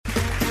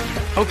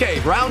Okay,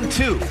 round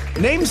two.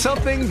 Name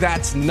something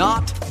that's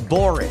not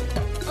boring.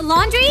 A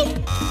laundry?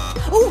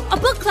 Ooh, a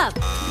book club.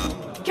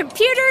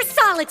 Computer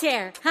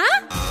solitaire,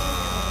 huh?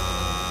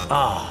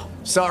 Ah,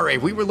 sorry,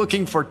 we were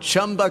looking for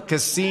Chumba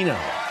Casino.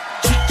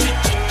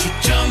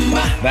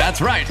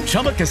 That's right,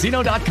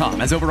 ChumbaCasino.com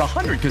has over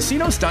 100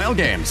 casino-style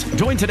games.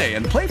 Join today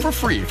and play for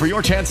free for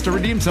your chance to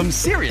redeem some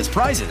serious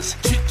prizes.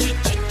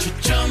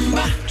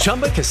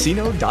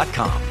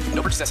 ChumbaCasino.com.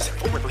 No purchase necessary.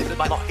 Void where prohibited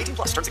by law. 18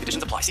 plus terms and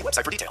conditions apply. See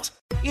website for details.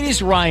 It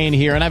is Ryan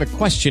here, and I have a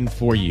question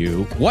for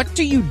you. What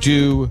do you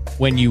do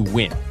when you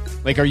win?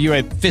 Like, are you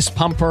a fist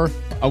pumper,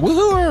 a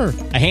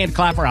woohooer, a hand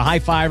clapper, a high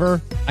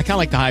fiver? I kind of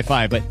like the high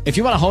five, but if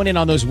you want to hone in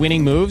on those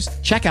winning moves,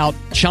 check out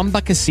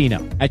Chumba Casino.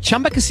 At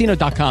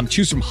ChumbaCasino.com,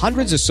 choose from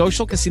hundreds of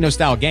social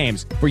casino-style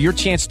games for your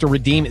chance to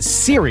redeem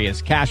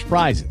serious cash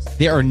prizes.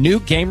 There are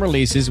new game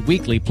releases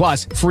weekly,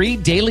 plus free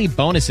daily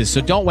bonuses. So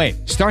don't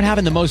wait. Start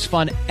having the most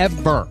fun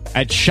ever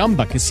at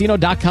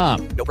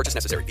ChumbaCasino.com. No purchase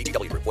necessary.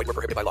 VGW Group. Void where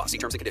prohibited by law. See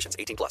terms and conditions.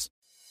 18 plus.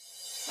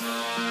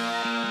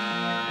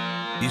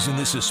 Isn't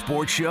this a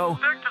sports show?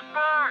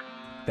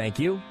 Thank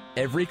you.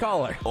 Every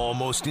caller.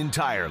 Almost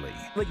entirely.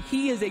 Like,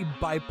 he is a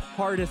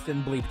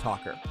bipartisan bleep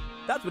talker.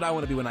 That's what I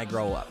want to be when I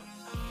grow up.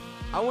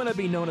 I want to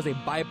be known as a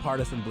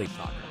bipartisan bleep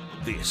talker.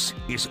 This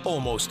is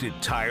Almost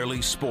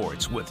Entirely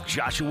Sports with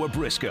Joshua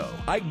Briscoe.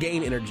 I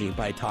gain energy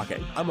by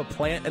talking. I'm a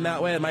plant in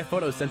that way, and my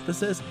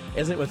photosynthesis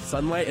isn't with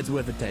sunlight, it's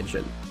with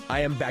attention. I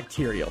am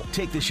bacterial.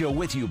 Take the show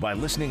with you by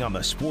listening on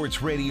the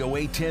Sports Radio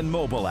 810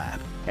 mobile app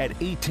at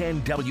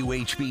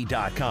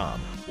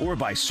 810WHB.com or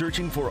by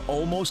searching for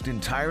Almost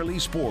Entirely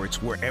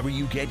Sports wherever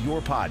you get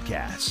your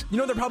podcasts. You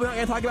know what they're probably not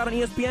going to talk about on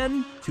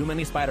ESPN? Too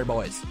many Spider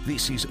Boys.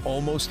 This is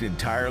Almost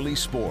Entirely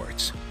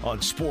Sports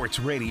on Sports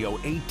Radio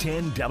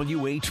 810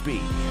 WHB.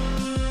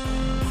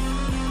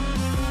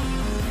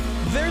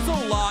 There's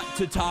a lot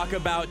to talk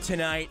about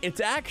tonight. It's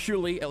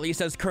actually, at least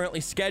as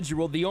currently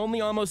scheduled, the only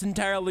Almost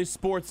Entirely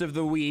Sports of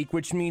the week,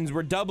 which means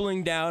we're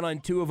doubling down on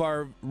two of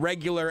our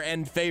regular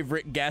and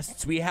favorite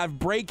guests. We have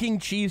breaking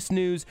Chiefs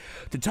news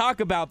to talk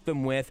about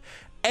them with,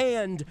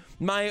 and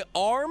my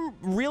arm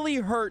really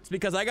hurts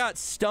because I got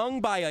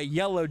stung by a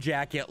yellow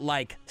jacket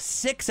like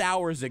 6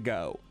 hours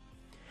ago,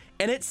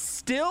 and it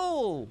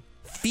still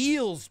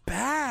feels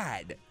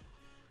bad.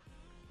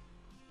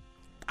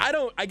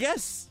 I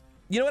guess...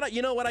 You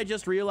know what I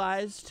just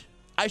realized?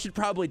 I should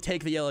probably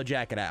take the yellow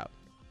jacket out.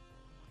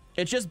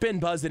 It's just been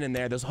buzzing in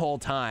there this whole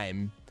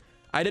time.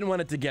 I didn't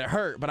want it to get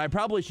hurt, but I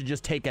probably should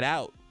just take it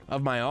out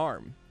of my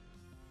arm.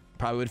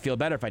 Probably would feel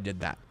better if I did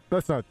that.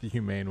 That's not the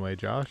humane way,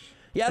 Josh.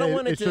 Yeah, I don't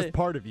want it to... It's just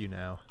part of you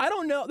now. I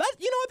don't know.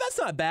 You know what? That's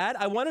not bad.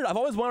 I've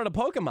always wanted a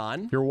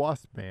Pokemon. You're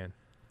Wasp Man.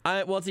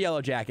 Well, it's a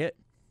yellow jacket.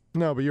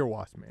 No, but you're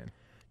Wasp Man.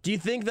 Do you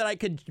think that I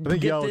could I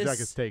think get yellow this?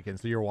 jacket's taken,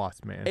 so you're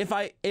Wasp Man.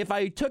 If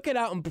I took it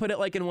out and put it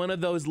like in one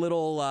of those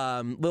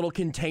little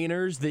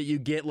containers that you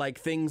get like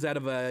things out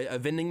of a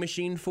vending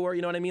machine for,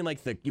 you know what I mean?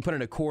 Like you put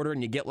in a quarter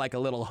and you get like a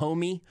little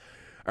homie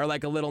or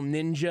like a little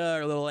ninja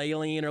or a little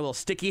alien or a little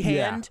sticky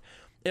hand.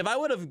 Yeah. If I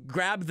would have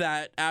grabbed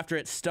that after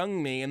it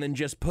stung me and then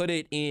just put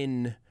it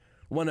in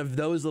one of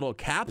those little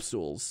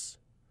capsules,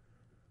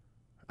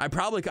 I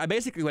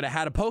basically would have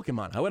had a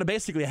Pokemon. I would have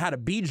basically had a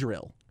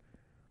Beedrill.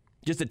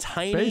 Just a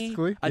tiny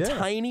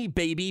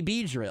baby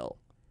Beedrill.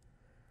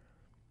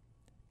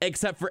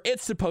 Except for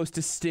it's supposed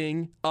to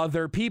sting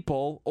other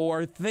people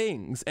or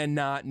things and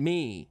not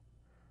me.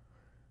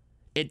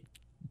 It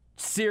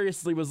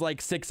seriously was like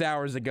 6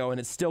 hours ago and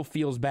it still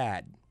feels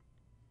bad.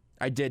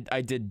 I did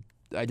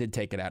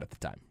take it out at the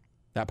time.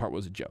 That part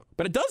was a joke.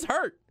 But it does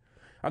hurt.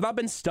 I've not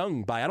been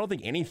stung by, I don't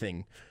think,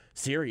 anything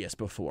serious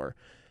before.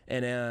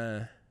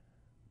 And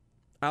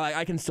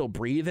I can still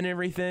breathe and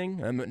everything.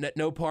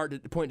 No point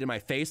did my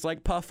face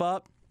like puff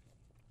up.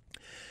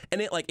 And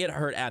it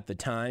hurt at the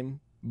time,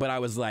 but I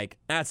was like,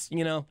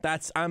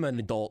 I'm an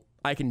adult.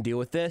 I can deal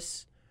with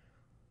this.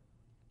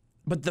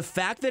 But the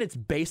fact that it's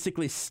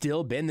basically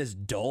still been this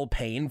dull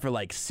pain for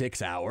like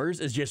 6 hours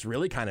is just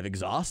really kind of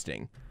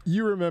exhausting.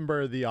 You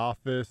remember The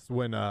Office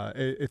when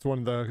it's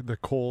one of the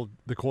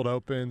cold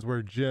opens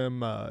where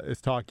Jim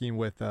is talking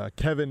with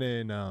Kevin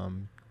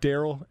and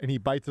Daryl, and he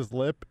bites his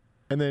lip.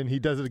 And then he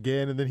does it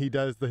again, and then he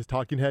does his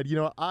talking head.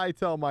 I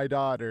tell my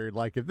daughter,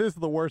 like, if this is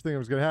the worst thing that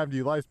was going to happen to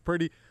you, life's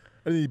pretty.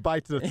 And then he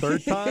bites it a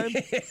third time.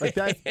 Like,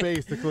 that's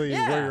basically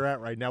where you're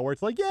at right now, where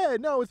it's like, yeah,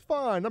 no, it's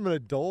fine. I'm an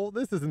adult.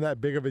 This isn't that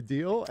big of a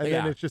deal. And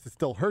then it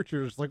still hurts.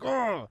 You're just like,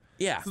 oh,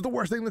 this is the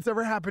worst thing that's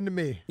ever happened to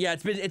me. Yeah,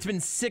 it's been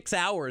 6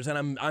 hours,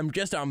 and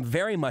I'm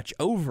very much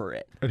over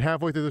it. And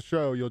halfway through the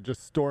show, you'll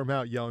just storm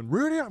out yelling,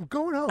 Rudy, I'm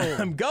going home.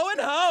 I'm going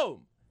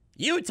home.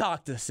 You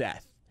talk to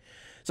Seth.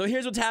 So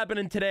here's what's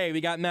happening today. We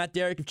got Matt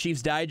Derrick of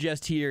Chiefs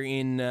Digest here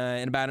in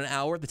about an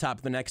hour, at the top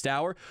of the next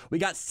hour. We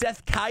got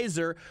Seth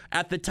Kaiser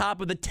at the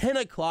top of the 10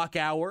 o'clock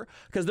hour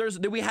because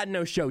we had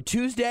no show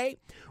Tuesday.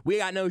 We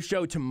got no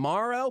show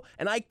tomorrow,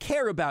 and I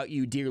care about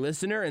you, dear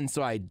listener, and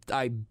so I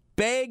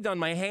begged on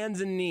my hands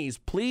and knees,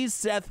 please,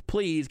 Seth,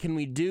 please, can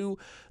we do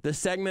the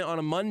segment on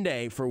a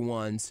Monday for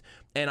once?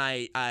 And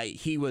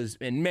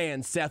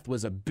Seth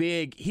was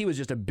he was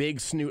just a big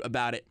snoot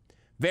about it.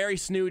 Very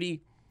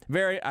snooty.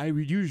 I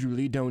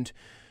usually don't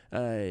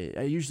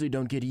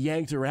get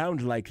yanked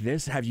around like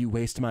this. Have you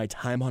wasted my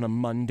time on a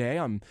Monday?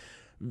 I'm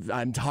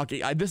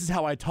talking. This is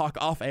how I talk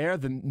off air.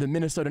 The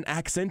Minnesotan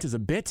accent is a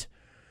bit.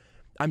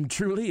 I'm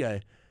truly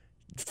a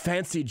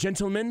fancy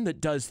gentleman that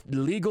does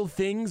legal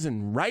things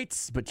and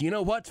rights. But you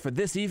know what? For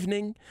this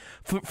evening,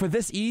 for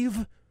this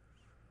eve,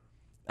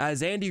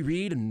 as Andy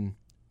Reid and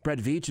Brett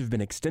Veach have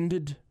been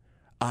extended,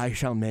 I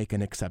shall make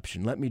an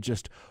exception. Let me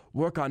just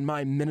work on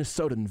my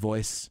Minnesotan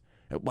voice.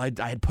 I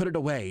had put it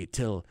away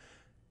till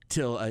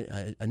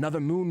another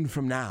moon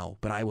from now,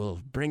 but I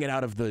will bring it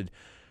out of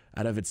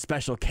its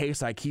special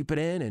case I keep it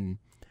in, and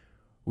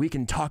we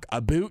can talk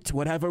about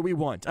whatever we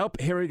want. Oh,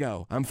 here we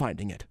go. I'm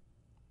finding it.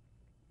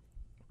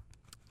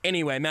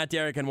 Anyway, Matt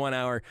Derrick in 1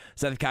 hour,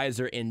 Seth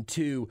Kaiser in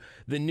 2.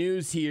 The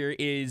news here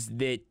is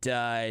that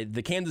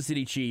the Kansas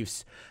City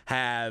Chiefs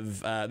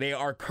they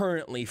are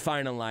currently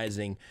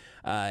finalizing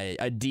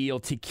a deal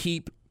to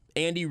keep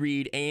Andy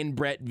Reid and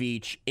Brett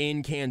Veach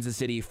in Kansas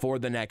City for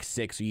the next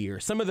 6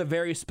 years. Some of the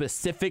very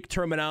specific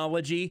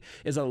terminology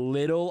is a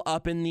little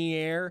up in the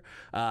air.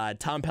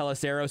 Tom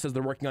Pelissero says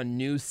they're working on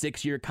new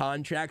 6-year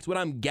contracts. What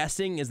I'm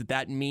guessing is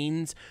that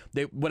means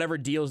that whatever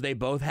deals they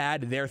both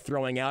had, they're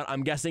throwing out.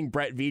 I'm guessing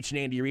Brett Veach and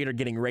Andy Reid are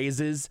getting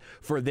raises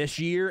for this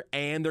year,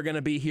 and they're going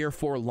to be here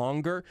for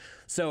longer.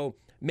 So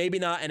maybe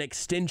not an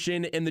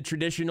extension in the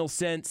traditional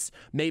sense,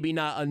 maybe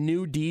not a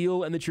new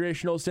deal in the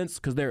traditional sense,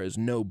 because there is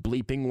no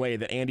bleeping way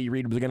that Andy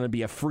Reid was going to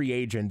be a free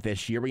agent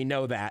this year. We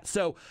know that.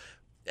 So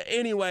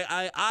anyway,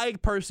 I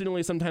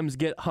personally sometimes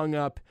get hung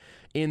up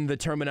in the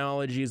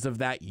terminologies of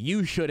that.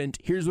 You shouldn't.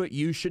 Here's what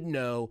you should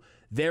know.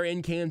 They're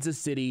in Kansas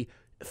City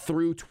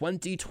through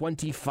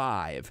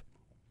 2025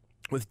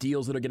 with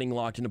deals that are getting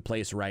locked into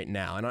place right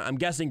now. And I'm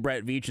guessing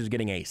Brett Veach is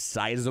getting a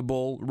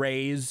sizable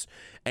raise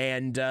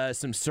and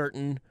some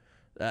certain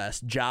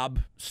job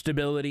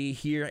stability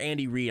here.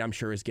 Andy Reid, I'm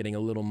sure, is getting a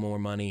little more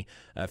money,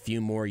 a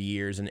few more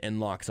years, and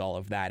locks all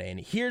of that in.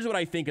 Here's what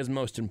I think is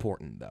most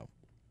important, though.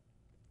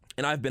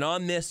 And I've been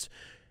on this.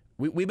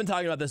 We've been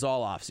talking about this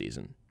all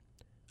offseason.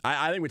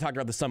 I think we talked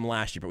about this some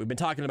last year, but we've been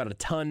talking about it a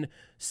ton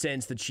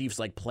since the Chiefs'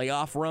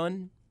 playoff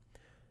run.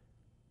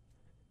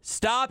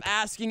 Stop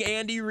asking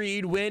Andy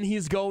Reid when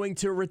he's going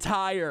to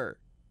retire.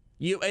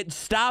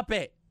 Stop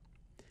it.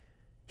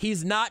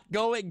 He's not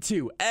going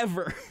to,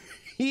 ever.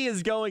 He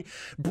is going.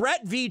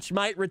 Brett Veach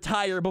might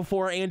retire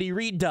before Andy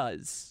Reid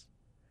does.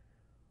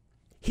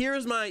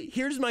 Here's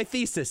my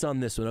thesis on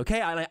this one,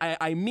 okay?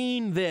 I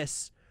mean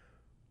this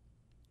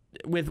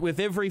with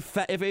every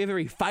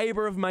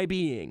fiber of my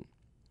being.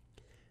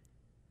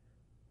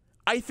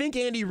 I think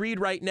Andy Reid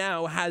right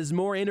now has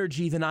more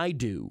energy than I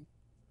do.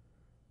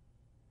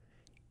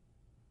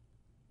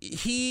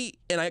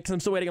 I'm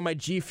still waiting on my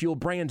G Fuel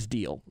brand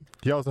deal.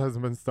 He also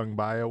hasn't been stung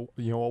by a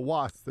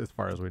wasp, as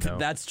far as we know.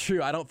 That's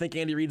true. I don't think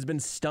Andy Reid's been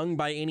stung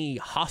by any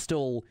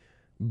hostile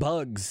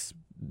bugs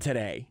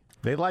today.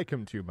 They like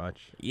him too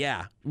much.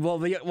 Yeah.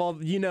 Well,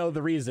 you know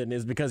the reason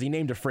is because he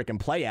named a frickin'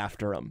 play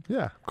after him.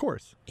 Yeah, of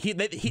course. He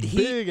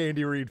big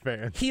Andy Reid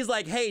fan. He's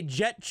like, hey,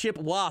 Jet Chip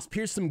Wasp,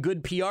 here's some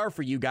good PR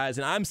for you guys,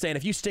 and I'm saying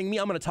if you sting me,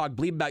 I'm going to talk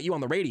bleep about you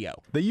on the radio.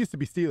 They used to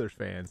be Steelers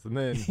fans, and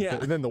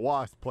then the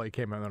Wasp play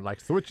came out, and they're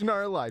like, switching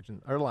our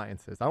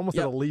alliances. I almost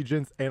said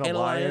allegiance and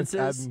alliance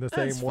adding the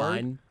same word.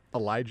 Fine.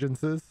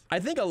 Allegiances. I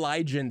think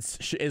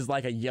Allegiance is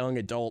like a young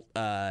adult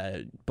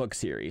book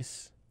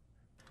series.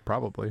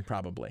 Probably.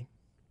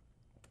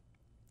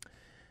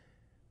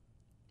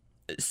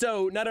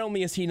 So, not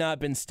only has he not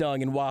been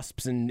stung, and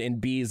wasps and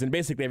bees and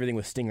basically everything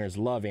with stingers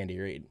love Andy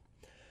Reid.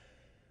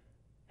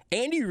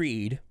 Andy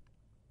Reid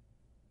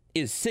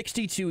is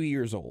 62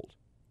 years old.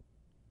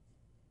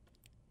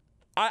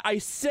 I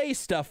say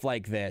stuff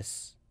like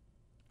this.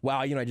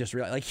 Wow, I just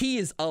realized. He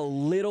is a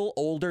little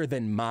older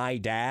than my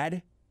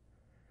dad.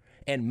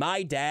 And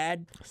my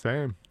dad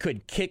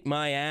could kick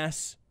my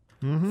ass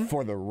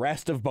for the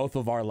rest of both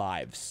of our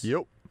lives.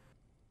 Yep.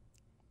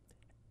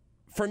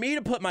 For me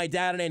to put my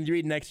dad and Andy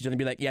Reid next to each other and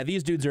be like, yeah,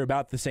 these dudes are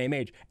about the same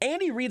age.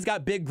 Andy Reid's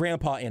got big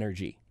grandpa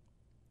energy.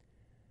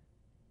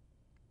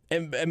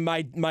 And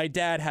my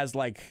dad has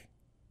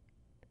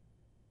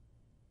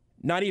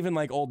not even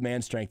old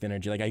man strength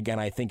energy. Again,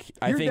 I think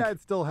your dad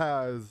still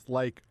has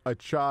a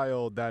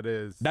child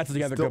that's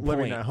the other still good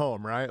living point. At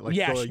home, right?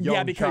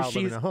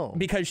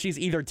 Because she's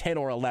either 10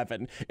 or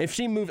 11. If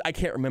she moved, I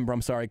can't remember.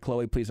 I'm sorry,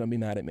 Chloe. Please don't be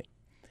mad at me.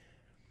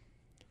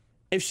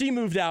 If she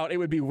moved out, it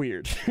would be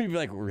weird. You'd be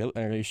like, really?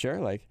 Are you sure?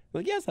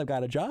 Yes, I've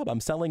got a job. I'm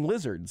selling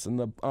lizards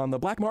on the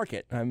black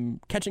market. I'm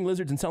catching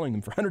lizards and selling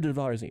them for hundreds of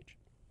dollars each.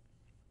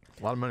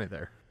 A lot of money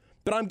there.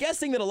 But I'm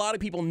guessing that a lot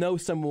of people know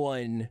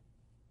someone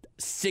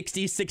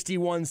 60,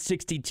 61,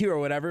 62 or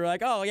whatever.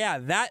 Oh yeah,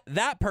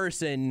 that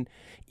person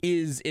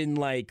is in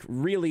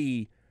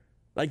really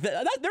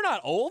they're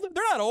not old.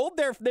 They're not old.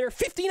 They're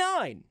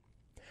 59.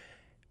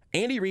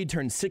 Andy Reid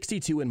turned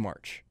 62 in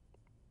March.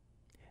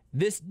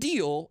 This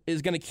deal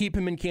is going to keep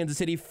him in Kansas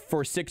City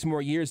for 6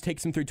 more years,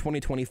 takes him through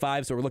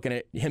 2025, so we're looking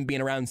at him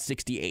being around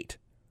 68.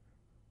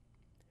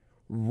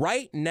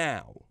 Right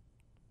now,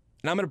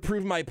 and I'm going to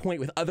prove my point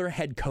with other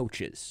head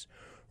coaches,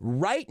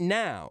 right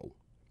now,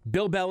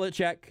 Bill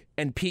Belichick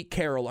and Pete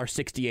Carroll are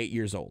 68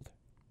 years old.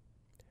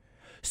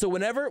 So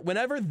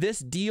whenever this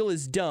deal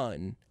is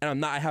done,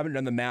 and I haven't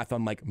done the math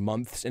on like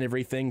months and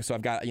everything, so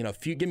I've got,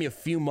 give me a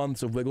few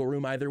months of wiggle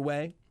room either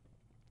way.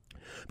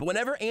 But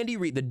whenever Andy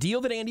Reid, the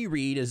deal that Andy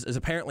Reid is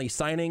apparently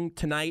signing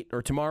tonight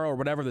or tomorrow or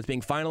whatever, that's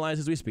being finalized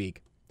as we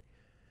speak,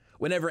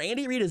 whenever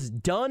Andy Reid is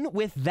done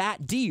with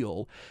that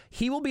deal,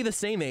 he will be the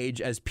same age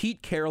as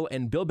Pete Carroll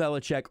and Bill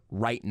Belichick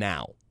right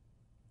now.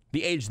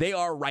 The age they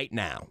are right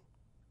now.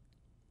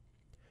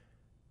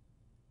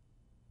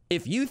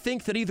 If you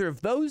think that either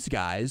of those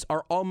guys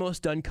are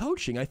almost done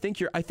coaching, I think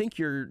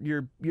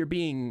you're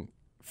being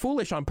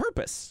foolish on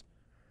purpose.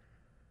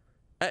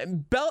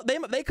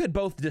 They could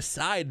both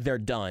decide they're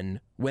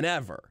done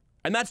whenever,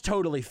 and that's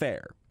totally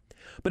fair.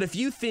 But if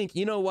you think,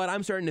 you know what,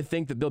 I'm starting to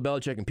think that Bill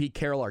Belichick and Pete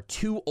Carroll are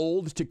too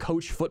old to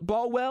coach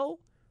football well,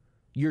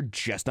 you're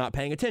just not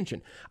paying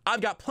attention.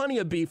 I've got plenty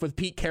of beef with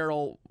Pete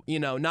Carroll,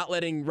 not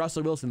letting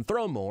Russell Wilson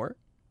throw more.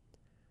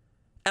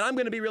 And I'm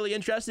going to be really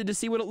interested to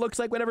see what it looks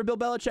like whenever Bill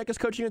Belichick is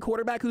coaching a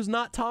quarterback who's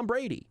not Tom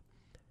Brady.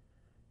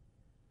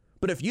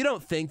 But if you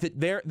don't think that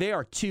they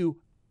are two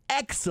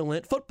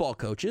excellent football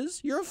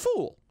coaches, you're a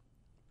fool.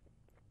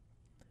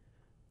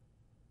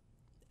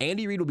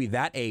 Andy Reid will be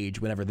that age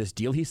whenever this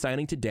deal he's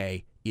signing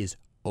today is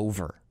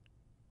over.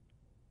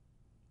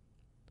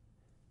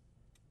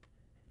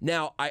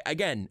 Now,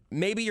 again,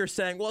 maybe you're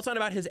saying, well, it's not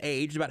about his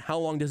age, it's about how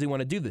long does he want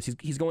to do this.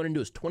 He's going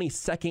into his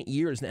 22nd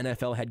year as an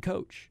NFL head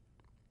coach.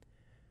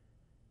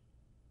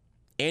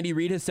 Andy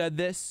Reid has said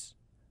this.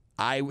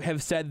 I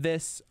have said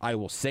this. I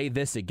will say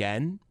this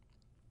again.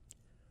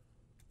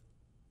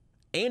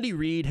 Andy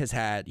Reid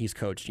he's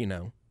coached,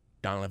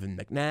 Donovan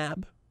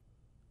McNabb.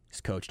 He's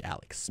coached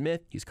Alex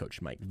Smith. He's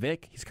coached Mike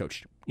Vick. He's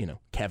coached,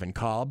 Kevin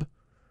Kolb.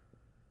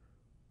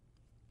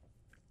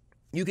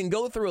 You can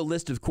go through a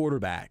list of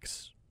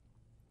quarterbacks.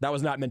 That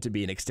was not meant to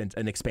be an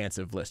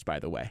expansive list, by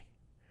the way.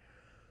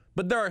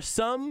 But there are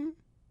some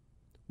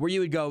where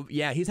you would go,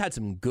 yeah, he's had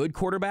some good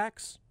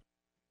quarterbacks.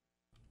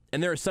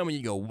 And there are some where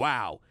you go,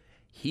 wow,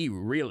 he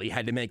really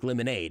had to make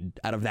lemonade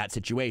out of that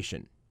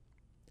situation.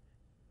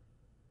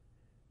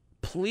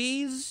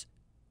 Please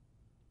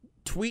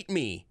tweet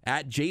me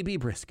at JB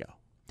Briscoe.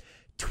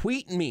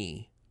 Tweet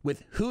me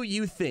with who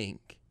you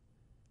think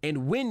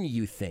and when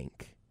you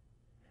think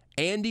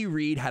Andy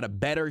Reid had a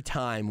better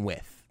time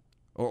with,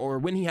 or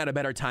when he had a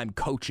better time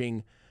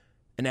coaching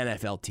an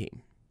NFL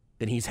team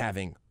than he's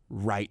having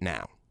right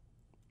now.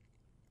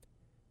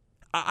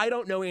 I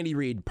don't know Andy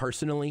Reid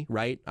personally,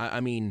 right? I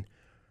mean,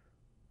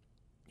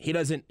 he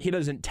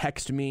doesn't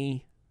text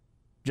me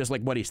just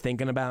like what he's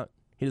thinking about.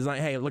 He doesn't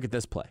like, hey, look at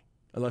this play.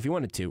 Although if he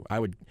wanted to, I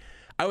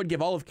would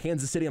give all of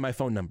Kansas City my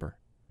phone number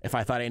if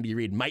I thought Andy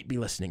Reid might be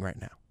listening right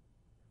now.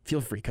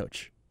 Feel free,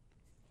 coach.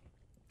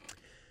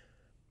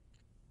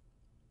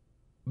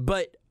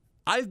 But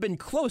I've been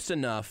close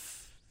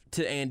enough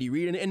to Andy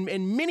Reid,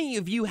 and many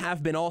of you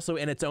have been also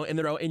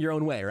in your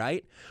own way,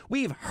 right?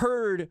 We've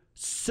heard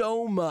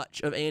so much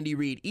of Andy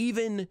Reid.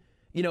 Even,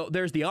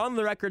 there's the on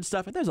the record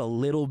stuff, and there's a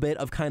little bit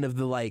of kind of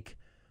the like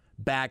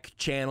back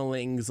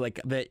channelings,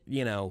 like that,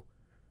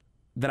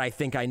 that I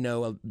think I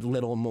know a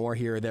little more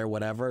here or there,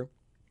 whatever.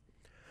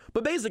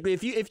 But basically,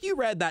 if you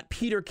read that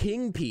Peter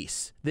King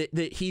piece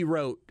that he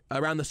wrote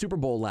around the Super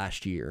Bowl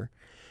last year,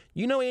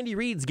 Andy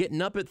Reid's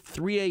getting up at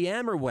 3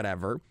 a.m. or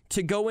whatever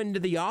to go into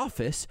the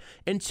office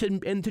and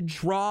to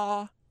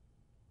draw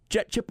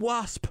Jet Chip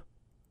Wasp.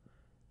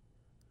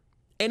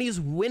 And he's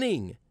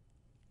winning.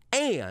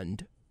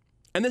 And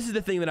this is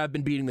the thing that I've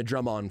been beating the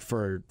drum on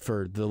for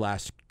the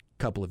last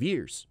couple of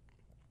years.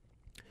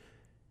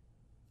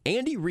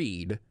 Andy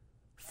Reid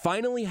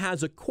finally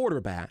has a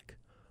quarterback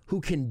who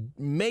can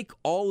make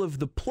all of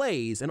the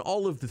plays and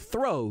all of the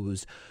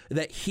throws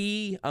that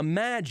he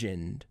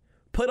imagined,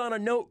 put on a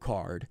note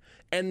card,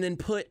 and then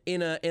put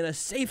in a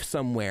safe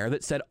somewhere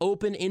that said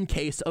open in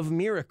case of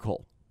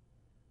miracle.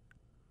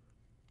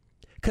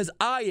 Because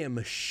I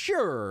am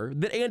sure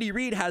that Andy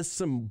Reid has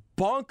some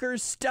bonkers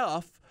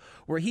stuff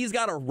where he's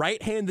got a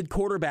right-handed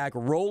quarterback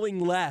rolling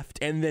left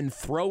and then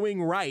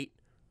throwing right,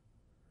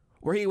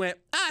 where he went,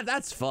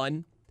 that's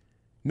fun.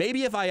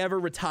 Maybe if I ever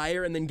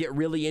retire and then get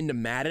really into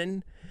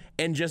Madden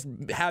and just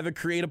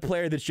create a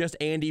player that's just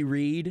Andy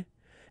Reid,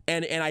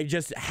 and I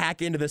just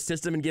hack into the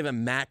system and give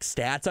him max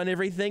stats on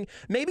everything,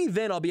 maybe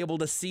then I'll be able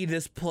to see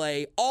this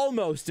play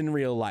almost in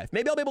real life.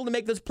 Maybe I'll be able to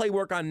make this play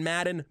work on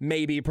Madden.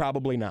 Maybe,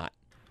 probably not.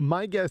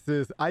 My guess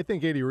is I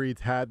think Andy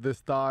Reid's had this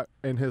thought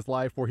in his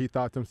life where he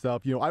thought to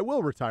himself, I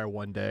will retire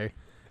one day.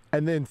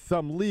 And then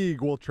some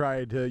league will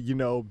try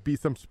to, be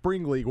some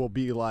spring league will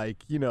be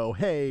like,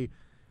 hey,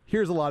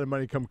 here's a lot of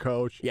money, come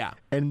coach. Yeah.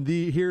 And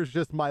here's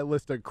just my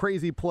list of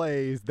crazy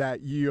plays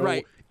that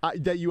right.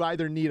 that you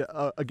either need,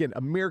 again,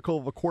 a miracle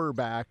of a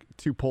quarterback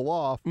to pull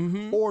off,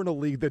 or in a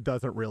league that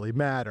doesn't really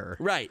matter.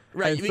 Right.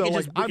 And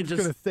so, I'm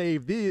just going to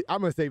save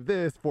I'm going to save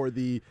this for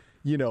the,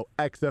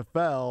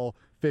 XFL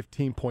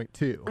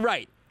 15.2.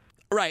 Right.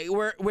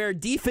 Where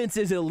defense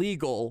is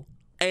illegal,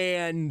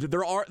 and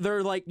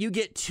they're like, you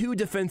get 2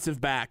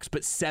 defensive backs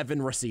but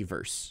 7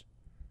 receivers,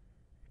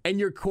 and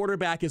your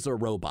quarterback is a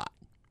robot.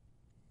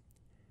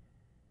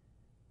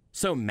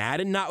 So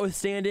Madden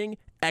notwithstanding,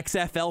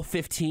 XFL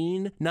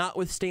 15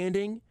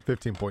 notwithstanding,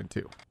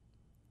 15.2.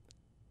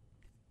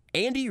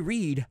 Andy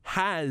Reid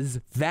has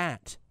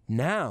that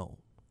now.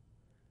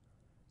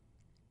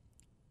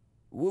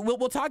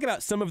 We'll talk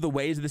about some of the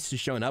ways this has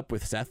shown up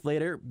with Seth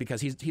later,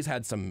 because he's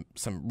had some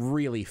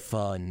really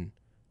fun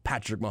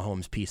Patrick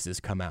Mahomes pieces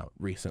come out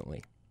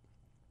recently.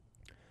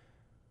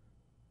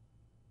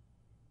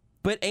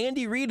 But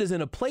Andy Reid is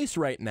in a place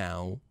right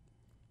now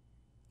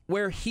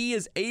where he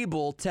is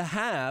able to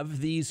have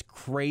these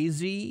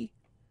crazy,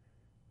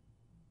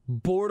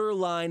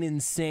 borderline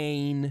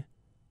insane,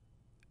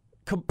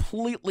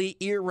 completely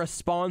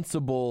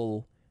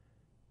irresponsible,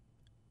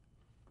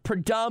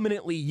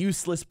 predominantly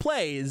useless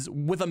plays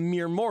with a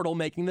mere mortal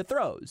making the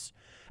throws.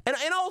 And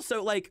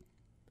also, like,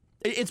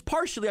 it's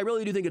partially, I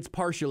really do think it's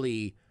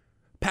partially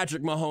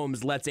Patrick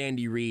Mahomes lets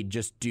Andy Reid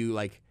just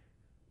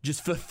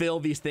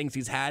fulfill these things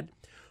he's had.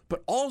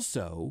 But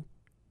also,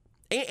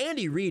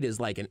 Andy Reid is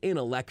like an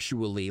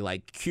intellectually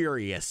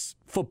curious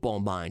football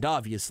mind,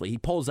 obviously. He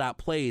pulls out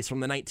plays from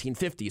the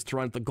 1950s to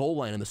run at the goal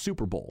line in the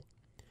Super Bowl.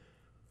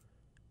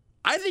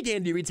 I think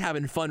Andy Reid's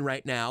having fun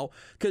right now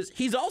because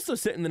he's also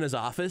sitting in his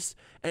office,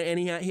 and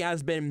he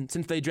has been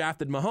since they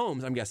drafted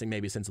Mahomes. I'm guessing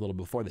maybe since a little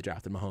before they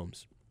drafted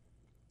Mahomes.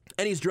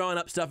 And he's drawing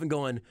up stuff and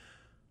going,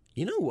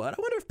 you know what?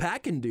 I wonder if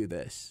Pat can do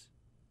this.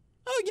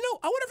 Oh,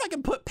 I wonder if I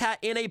can put Pat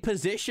in a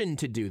position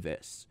to do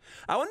this.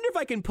 I wonder if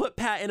I can put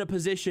Pat in a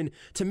position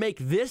to make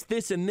this,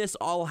 and this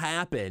all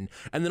happen,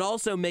 and then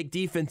also make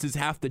defenses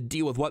have to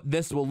deal with what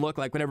this will look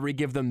like whenever we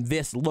give them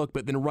this look,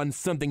 but then run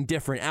something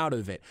different out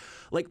of it.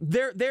 Like,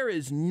 there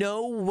is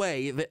no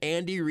way that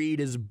Andy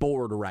Reid is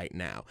bored right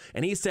now.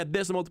 And he said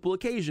this on multiple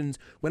occasions.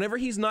 Whenever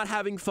he's not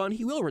having fun,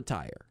 he will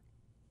retire.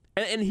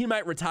 And he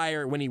might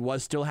retire when he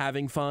was still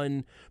having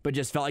fun, but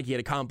just felt like he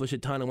had accomplished a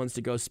ton and wants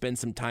to go spend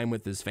some time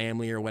with his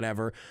family or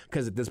whatever,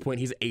 because at this point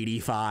he's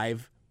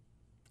 85.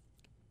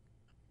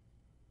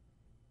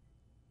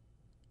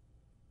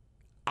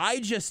 I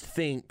just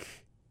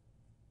think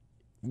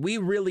we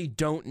really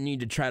don't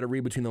need to try to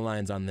read between the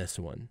lines on this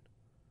one.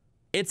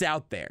 It's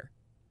out there.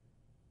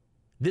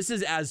 This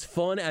is as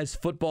fun as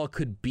football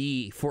could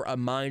be for a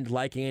mind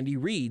like Andy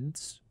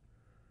Reid's,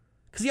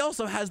 because he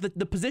also has the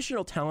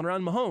positional talent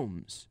around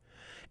Mahomes.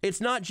 It's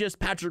not just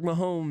Patrick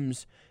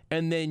Mahomes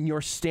and then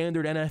your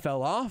standard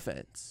NFL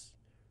offense.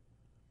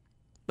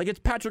 Like, it's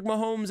Patrick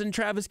Mahomes and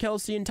Travis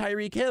Kelce and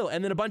Tyreek Hill,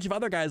 and then a bunch of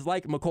other guys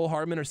like Mecole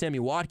Hardman or Sammy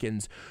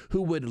Watkins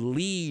who would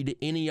lead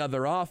any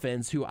other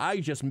offense, who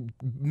I just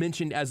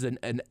mentioned as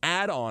an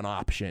add-on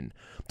option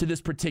to this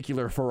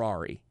particular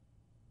Ferrari.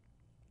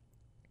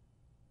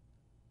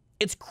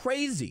 It's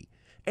crazy.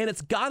 And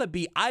it's got to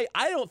be, I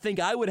don't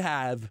think I would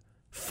have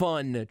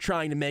fun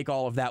trying to make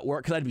all of that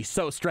work because I'd be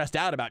so stressed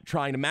out about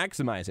trying to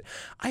maximize it.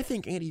 I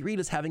think Andy Reid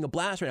is having a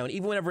blast right now, and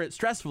even whenever it's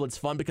stressful, it's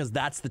fun because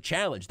that's the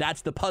challenge.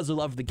 That's the puzzle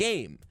of the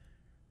game.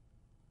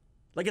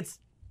 I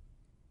just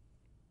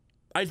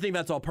think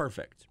that's all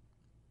perfect.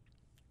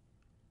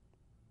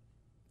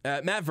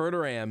 Matt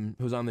Verderam,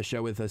 who's on the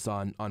show with us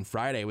on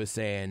Friday, was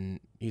saying,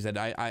 he said,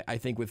 I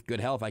think with good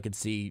health, I could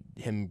see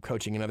him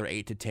coaching another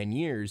 8 to 10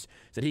 years.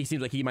 Said he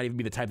seems like he might even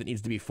be the type that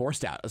needs to be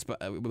forced out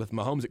with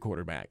Mahomes at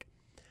quarterback.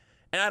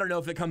 And I don't know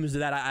if it comes to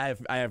that.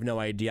 I have no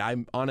idea.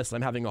 I'm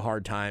having a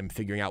hard time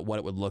figuring out what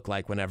it would look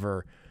like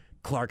whenever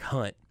Clark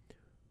Hunt,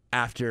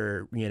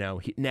 after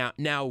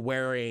now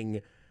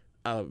wearing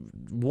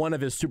one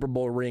of his Super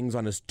Bowl rings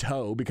on his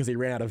toe because he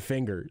ran out of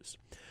fingers,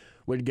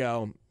 would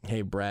go,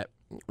 "Hey Brett,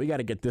 we got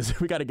to get this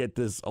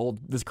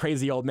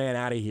crazy old man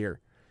out of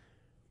here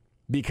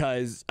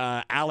because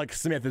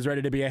Alex Smith is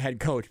ready to be a head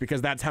coach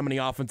because that's how many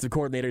offensive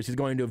coordinators he's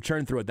going to have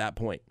churned through at that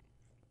point."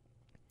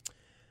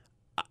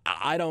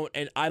 I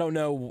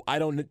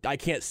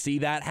can't see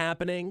that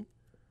happening.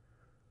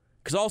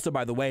 Because also,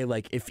 by the way,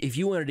 if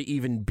you wanted to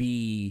even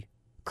be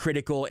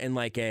critical in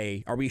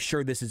are we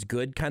sure this is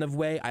good kind of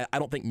way, I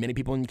don't think many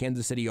people in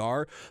Kansas City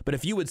are. But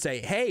if you would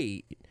say,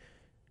 hey,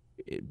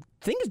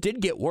 things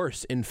did get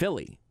worse in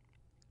Philly,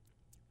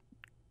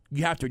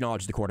 you have to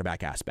acknowledge the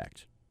quarterback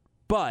aspect.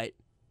 But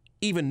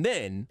even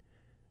then,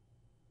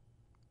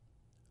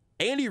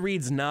 Andy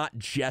Reid's not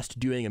just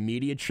doing a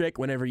media trick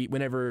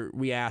whenever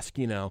we ask,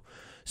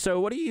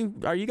 so are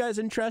you guys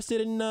interested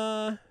in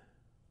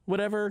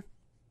whatever,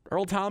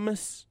 Earl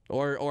Thomas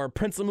or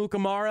Prince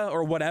Amukamara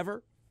or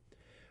whatever?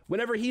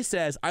 Whenever he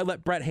says, I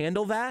let Brett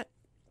handle that,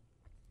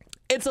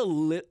 it's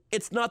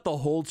not the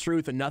whole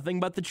truth and nothing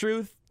but the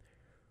truth,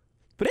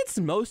 but it's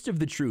most of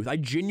the truth. I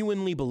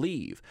genuinely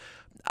believe.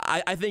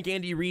 I think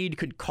Andy Reid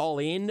could call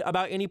in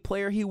about any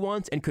player he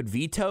wants and could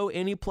veto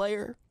any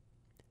player.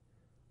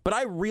 But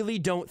I really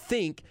don't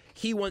think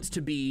he wants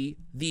to be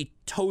the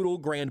total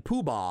grand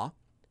poobah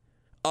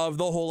of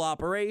the whole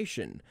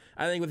operation.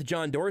 I think with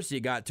John Dorsey,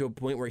 it got to a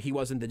point where he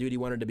wasn't the dude he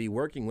wanted to be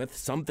working with.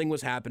 Something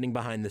was happening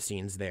behind the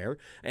scenes there,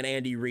 and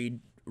Andy Reid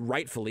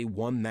rightfully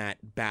won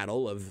that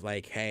battle of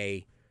like,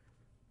 hey,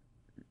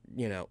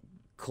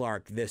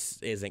 Clark,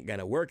 this isn't going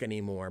to work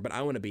anymore, but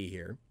I want to be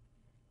here.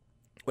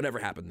 Whatever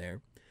happened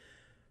there.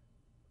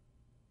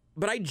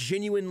 But I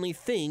genuinely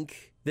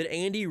think that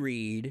Andy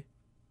Reid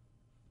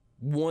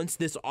wants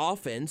this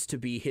offense to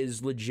be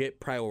his legit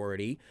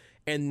priority.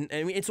 And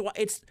I mean,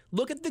 it's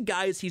look at the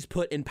guys he's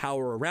put in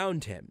power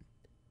around him.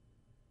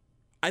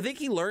 I think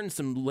he learned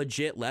some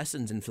legit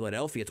lessons in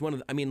Philadelphia. It's one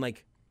of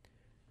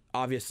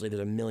obviously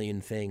there's a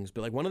million things,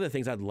 but like one of the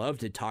things I'd love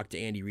to talk to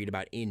Andy Reid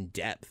about in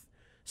depth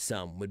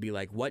would be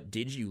like, what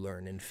did you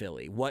learn in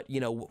Philly? What,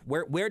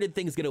 where did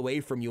things get away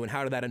from you, and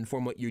how did that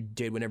inform what you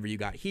did whenever you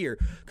got here?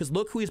 Because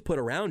look who he's put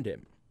around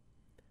him.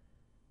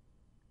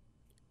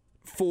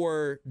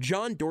 For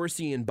John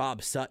Dorsey and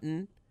Bob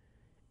Sutton,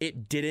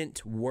 it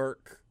didn't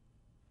work.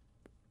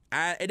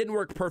 It didn't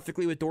work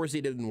perfectly with Dorsey.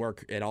 It didn't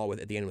work at all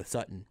at the end with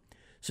Sutton.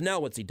 So now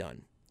what's he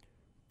done?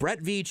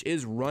 Brett Veach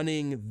is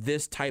running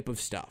this type of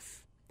stuff.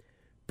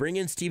 Bring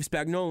in Steve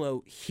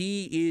Spagnuolo.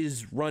 He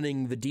is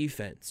running the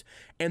defense.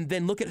 And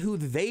then look at who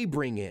they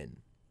bring in.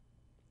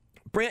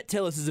 Brandt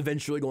Tillis is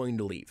eventually going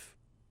to leave,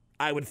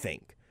 I would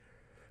think,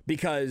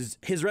 because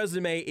his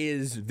resume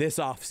is this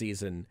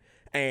offseason,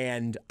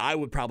 and I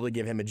would probably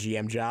give him a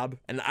GM job,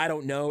 and I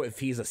don't know if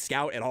he's a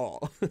scout at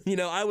all.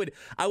 I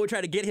would try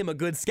to get him a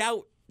good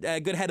scout, a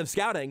good head of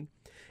scouting,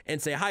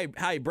 and say,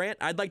 hi, Brandt,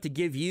 I'd like to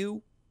give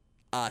you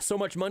so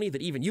much money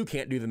that even you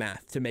can't do the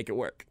math to make it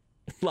work,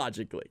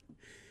 logically.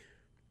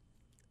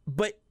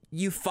 But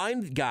you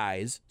find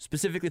guys,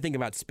 specifically think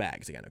about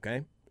Spags again,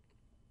 okay?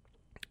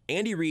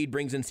 Andy Reid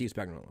brings in Steve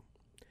Spagnuolo.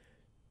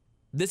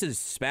 This is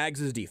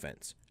Spags'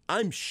 defense.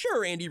 I'm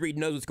sure Andy Reid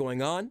knows what's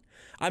going on.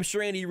 I'm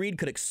sure Andy Reid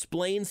could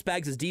explain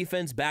Spags'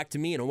 defense back to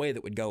me in a way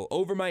that would go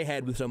over my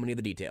head with so many of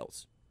the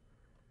details.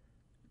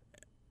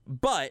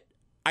 But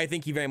I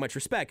think he very much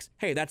respects,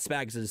 hey, that's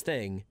Spags'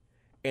 thing.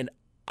 And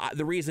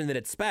the reason that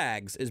it's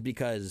Spags is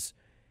because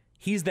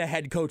he's the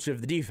head coach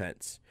of the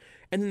defense.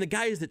 And then the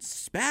guys that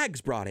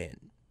Spags brought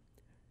in,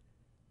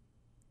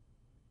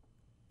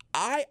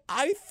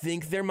 I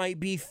think there might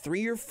be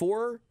 3 or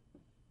 4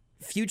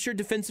 future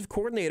defensive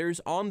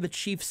coordinators on the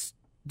Chiefs'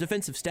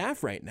 defensive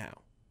staff right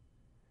now.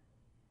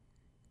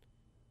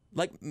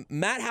 Like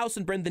Matt House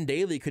and Brendan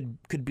Daly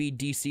could be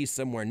DC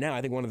somewhere now.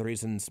 I think one of the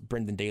reasons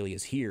Brendan Daly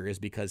is here is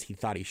because he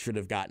thought he should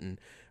have gotten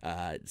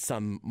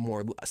some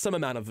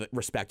amount of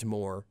respect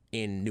more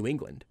in New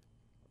England.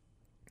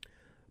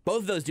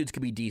 Both of those dudes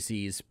could be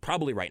DCs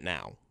probably right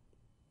now.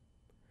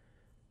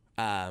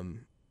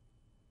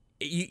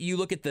 You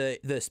look at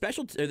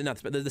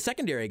the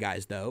secondary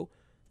guys though,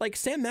 like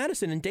Sam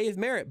Madison and Dave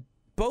Merritt,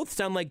 both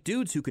sound like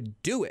dudes who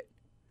could do it.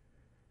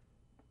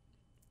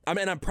 I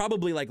mean, I'm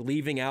probably like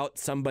leaving out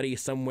somebody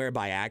somewhere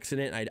by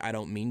accident. I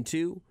don't mean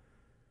to.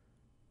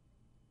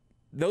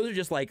 Those are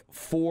just like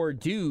 4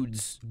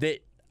 dudes that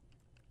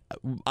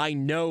I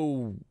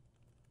know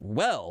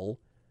well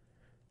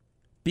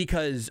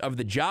because of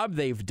the job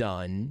they've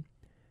done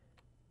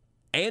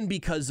and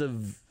because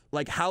of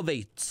like how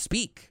they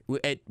speak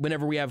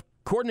whenever we have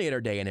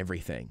coordinator day and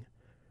everything.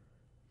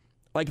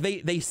 Like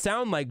they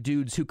sound like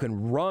dudes who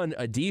can run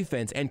a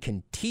defense and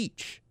can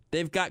teach.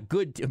 They've got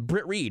good.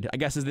 Britt Reed, I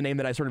guess, is the name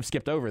that I sort of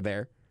skipped over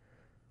there.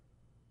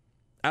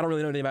 I don't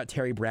really know anything about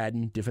Terry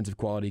Braden, defensive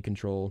quality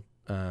control.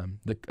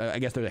 I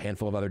guess there's a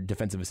handful of other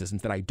defensive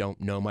assistants that I don't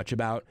know much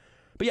about.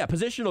 But yeah,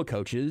 positional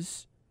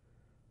coaches.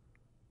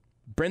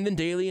 Brendan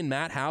Daly and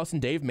Matt House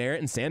and Dave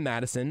Merritt and Sam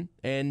Madison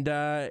and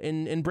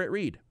Britt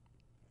Reed.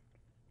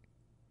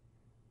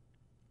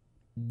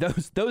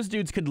 Those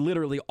dudes could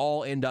literally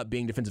all end up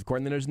being defensive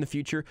coordinators in the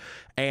future.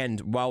 And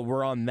while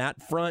we're on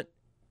that front,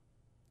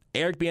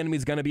 Eric Bieniemy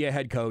is going to be a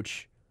head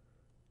coach.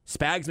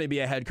 Spags may be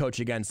a head coach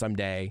again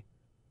someday.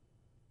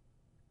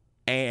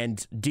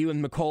 And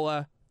Dylan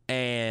McCullough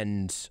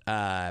and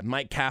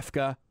Mike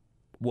Kafka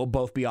will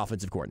both be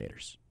offensive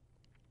coordinators.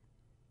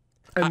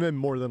 And then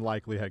more than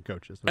likely head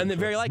coaches. And then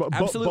very likely,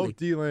 absolutely. Both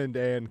Dylan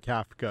and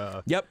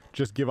Kafka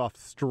just give off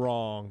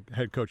strong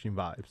head coaching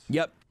vibes.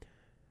 Yep.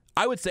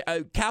 I would say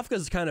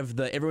Kafka's kind of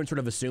everyone sort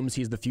of assumes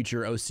he's the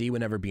future OC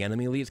whenever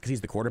Bieniemy leaves because he's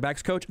the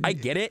quarterback's coach. I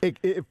get it.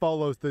 It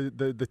follows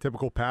the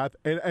typical path.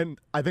 And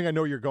I think I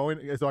know where you're going.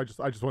 So I just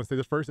want to say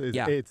this first.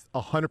 It's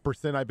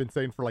 100% I've been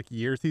saying for like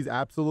years he's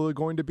absolutely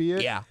going to be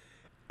it. Yeah.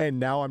 And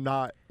now I'm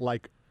not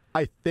like,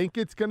 I think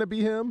it's going to be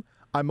him.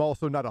 I'm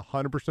also not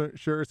 100%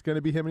 sure it's going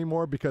to be him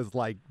anymore because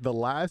like the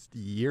last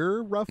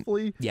year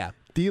roughly,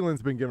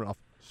 Dylan's been giving off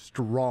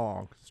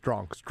strong,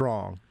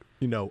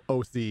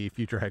 OC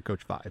future head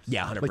coach vibes.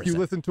 Yeah, 100%. Like you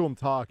listen to him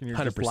talk and you're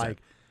 100%. Just like,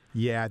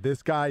 yeah,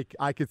 this guy,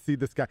 I could see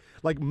this guy.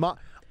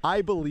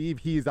 I believe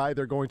he's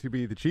either going to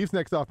be the Chiefs'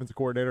 next offensive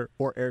coordinator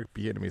or Eric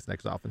Bieniemy's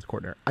next offensive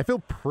coordinator. I feel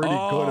pretty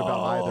good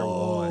about either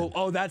one.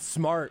 Oh, that's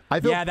smart. I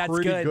feel that's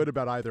pretty good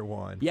about either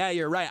one. Yeah,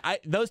 you're right.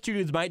 Those two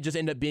dudes might just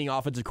end up being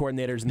offensive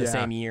coordinators in the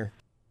same year.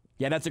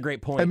 Yeah, that's a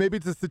great point. And maybe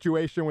it's a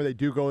situation where they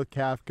do go with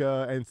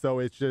Kafka, and so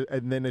it's just,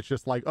 and then it's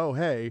just like, oh,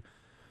 hey,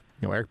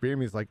 Eric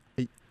Bieniemy's like,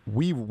 hey,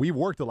 we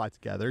worked a lot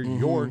together. Mm-hmm.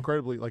 You're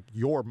incredibly,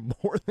 you're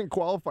more than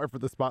qualified for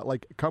the spot.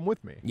 Come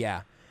with me.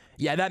 Yeah.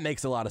 Yeah, that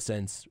makes a lot of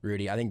sense,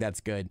 Rudy. I think that's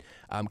good.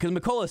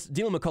 Because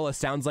Dylan McCullough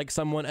sounds like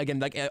someone,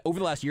 again, over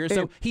the last year or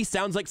so, he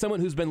sounds like someone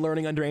who's been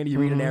learning under Andy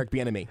Reid and Eric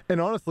Bieniemy. And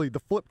honestly,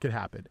 the flip could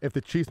happen. If the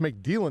Chiefs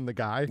make Dylan the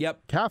guy,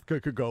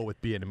 Kafka could go with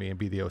Bieniemy and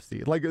be the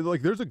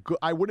OC. There's a good,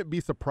 I wouldn't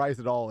be surprised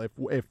at all if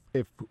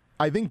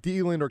I think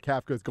Dylan or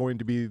Kafka is going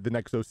to be the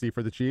next OC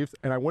for the Chiefs,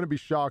 and I wouldn't be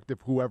shocked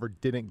if whoever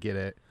didn't get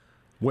it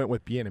went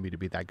with Bieniemy to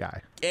be that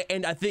guy.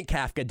 And I think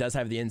Kafka does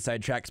have the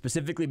inside track,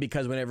 specifically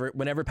because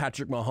whenever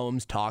Patrick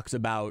Mahomes talks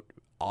about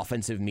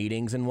offensive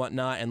meetings and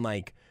whatnot and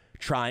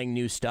trying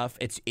new stuff,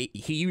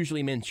 he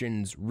usually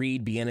mentions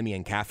Reid, Bieniemy,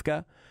 and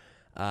Kafka.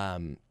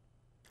 And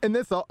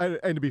that's all.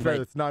 And to be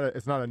fair, it's not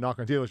a knock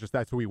on Dylan. It's just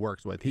that's who he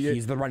works with.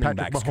 He's the running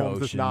Patrick backs Mahomes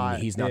coach,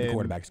 and he's not the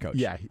quarterback's coach.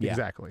 Yeah,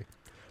 exactly.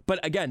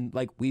 But again,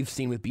 like we've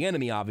seen with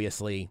Bieniemy,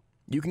 obviously,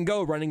 you can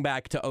go running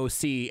back to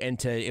OC and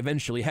to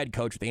eventually head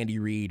coach with Andy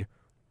Reid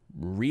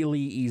really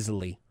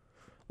easily,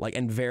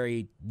 and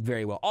very,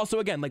 very well. Also,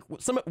 again,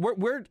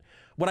 we're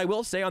what I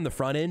will say on the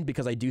front end,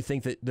 because I do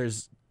think that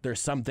there's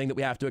something that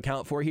we have to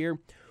account for here.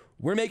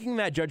 We're making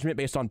that judgment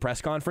based on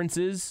press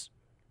conferences,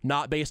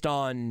 not based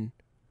on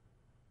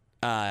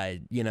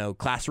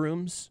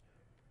classrooms.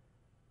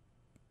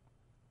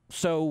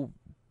 So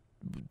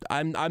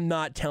I'm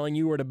not telling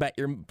you where to bet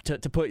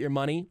to put your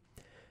money.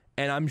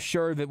 And I'm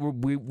sure that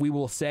we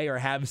will say or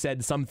have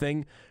said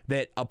something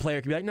that a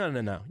player could be like,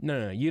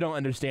 no, you don't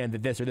understand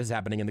that this or this is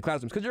happening in the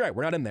classrooms. Because you're right,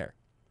 we're not in there.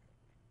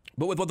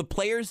 But with what the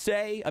players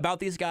say about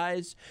these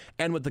guys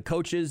and what the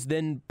coaches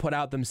then put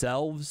out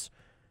themselves,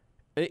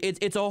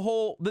 it's a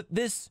whole...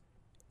 This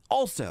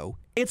also,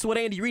 it's what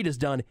Andy Reid has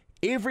done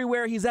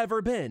everywhere he's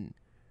ever been.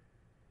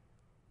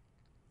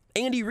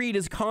 Andy Reid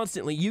is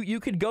constantly, you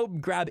could go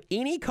grab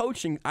any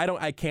coaching,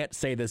 I can't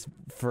say this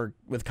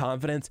with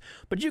confidence,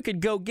 but you could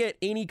go get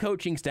any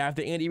coaching staff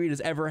that Andy Reid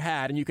has ever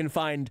had, and you can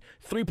find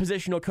 3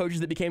 positional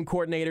coaches that became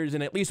coordinators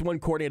and at least 1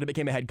 coordinator that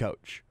became a head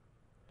coach.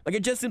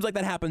 It just seems like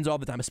that happens all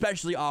the time,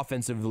 especially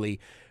offensively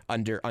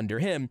under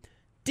him.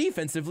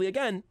 Defensively,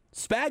 again,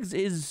 Spags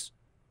is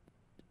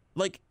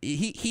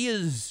he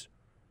is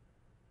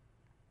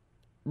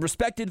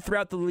respected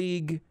throughout the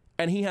league.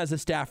 And he has a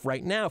staff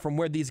right now from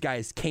where these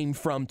guys came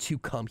from to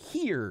come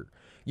here.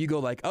 You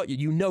go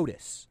you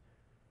notice.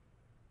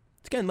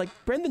 Again,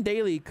 Brendan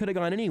Daly could have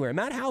gone anywhere.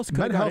 Matt House could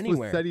have gone anywhere.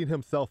 Matt House was setting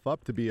himself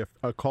up to be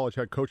a college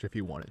head coach if he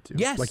wanted to.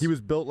 Yes. He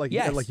was built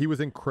yes. He was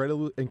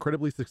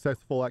incredibly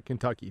successful at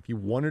Kentucky. If he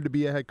wanted to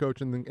be a head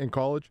coach in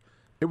college,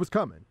 it was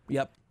coming.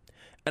 Yep.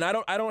 And I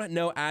don't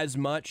know as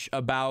much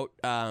about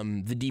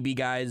the DB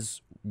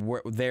guys,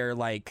 their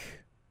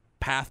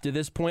path to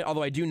this point,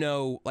 although I do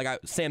know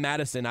Sam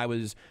Madison I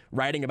was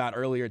writing about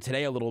earlier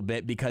today a little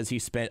bit because he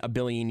spent a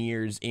billion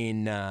years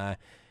in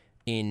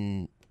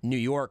New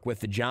York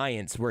with the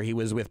Giants where he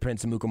was with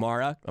Prince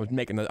Amukamara.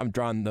 I'm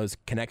drawing those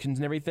connections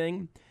and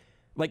everything.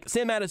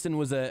 Sam Madison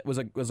was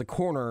a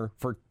corner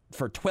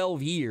for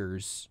 12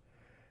 years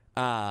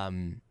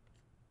and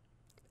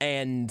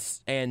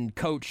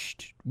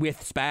coached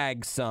with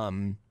Spags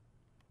some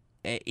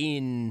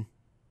in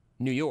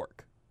New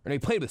York. And he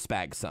played with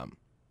Spags some.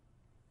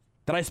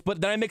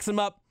 Did I mix them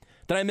up?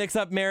 Did I mix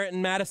up Merritt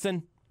and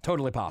Madison?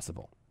 Totally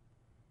possible.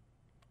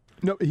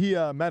 No,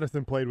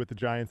 Madison played with the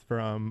Giants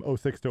from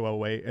 06 to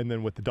 08, and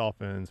then with the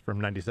Dolphins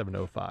from 97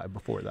 to 05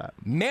 before that.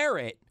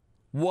 Merritt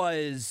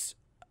was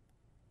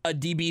a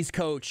DB's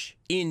coach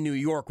in New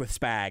York with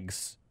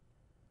Spags.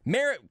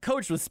 Merritt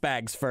coached with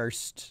Spags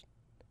first.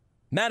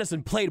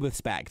 Madison played with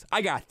Spags.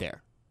 I got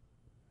there.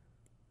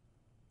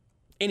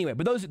 Anyway,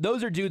 but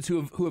those are dudes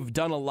who have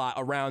done a lot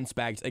around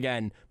Spags.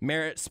 Again,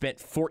 Merritt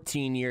spent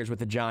 14 years with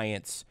the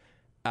Giants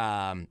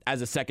as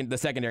the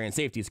secondary and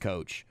safeties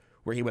coach,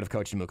 where he would have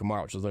coached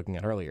Amukamara, which I was looking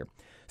at earlier.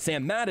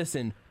 Sam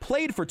Madison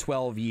played for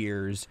 12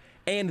 years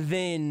and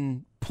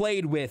then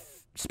played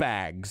with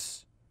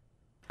Spags.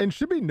 And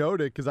should be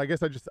noted, because I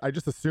guess I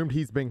just assumed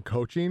he's been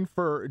coaching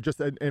for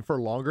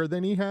longer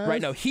than he has.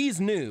 Right, no, he's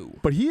new.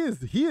 But he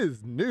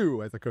is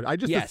new as a coach. I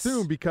just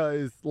assumed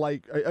because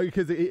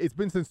it's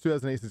been since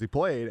 2008 since he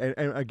played.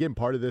 And again,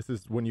 part of this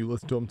is when you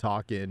listen to him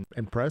talk in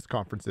press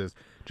conferences,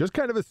 just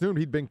kind of assumed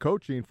he'd been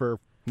coaching for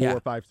 4 or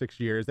 5, 6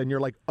 years. And you're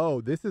like, oh,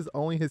 this is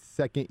only his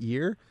second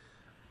year?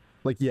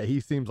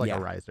 He seems like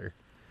a riser.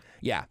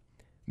 Yeah.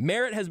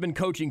 Merritt has been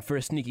coaching for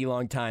a sneaky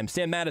long time.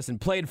 Sam Madison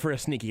played for a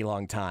sneaky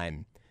long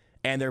time.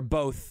 And they've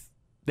both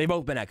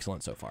been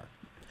excellent so far.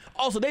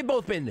 Also, they've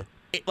both been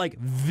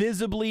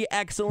visibly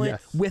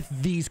excellent with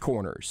these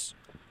corners.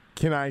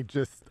 I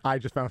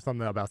just found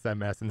something about Sam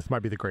Madison. This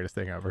might be the greatest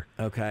thing ever.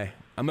 Okay.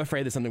 I'm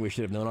afraid it's something we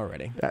should have known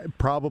already.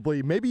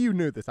 Probably. Maybe you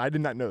knew this. I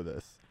did not know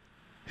this.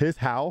 His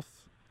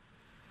house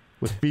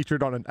was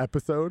featured on an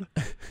episode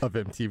of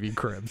MTV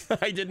Cribs.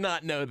 I did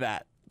not know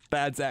that.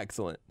 That's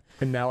excellent.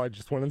 And now I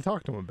just wanted to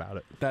talk to him about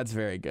it. That's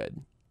very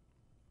good.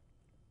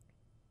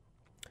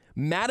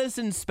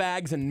 Madison,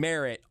 Spags, and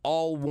Merritt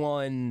all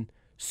won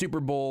Super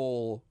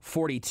Bowl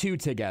 42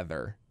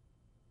 together.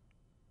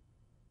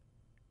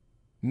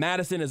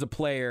 Madison is a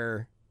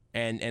player,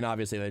 and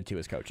obviously the other two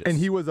as coaches. And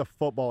he was a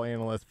football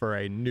analyst for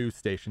a news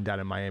station down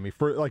in Miami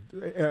for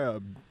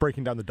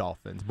breaking down the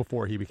Dolphins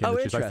before he became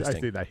the Chiefs. I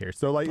see that here.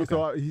 So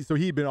so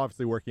he'd been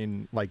obviously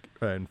working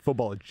in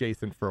football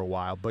adjacent for a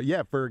while. But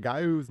yeah, for a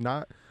guy who's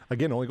not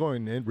only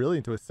going really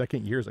into his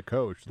second year as a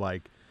coach,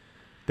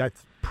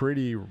 that's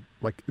pretty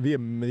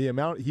the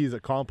amount he's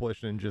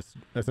accomplished and just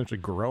essentially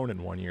grown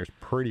in 1 year is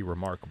pretty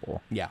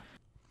remarkable. Yeah.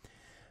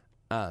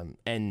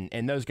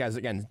 And those guys,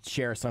 again,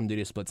 share some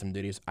duties, split some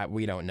duties.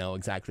 We don't know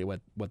exactly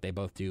what they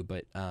both do,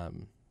 but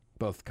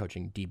both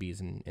coaching DBs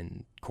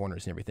and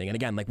corners and everything. And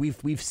again,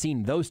 we've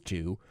seen those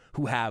two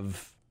who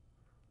have,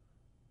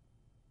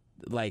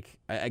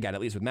 again,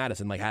 at least with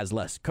Madison, has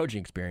less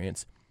coaching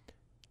experience.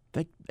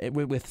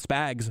 With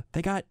Spags,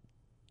 they got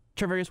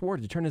Travarius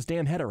Ward to turn his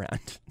damn head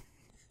around.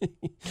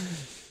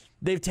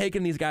 They've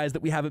taken these guys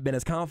that we haven't been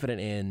as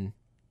confident in,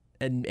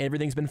 and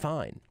everything's been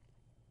fine.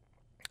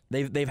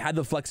 They've had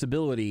the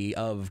flexibility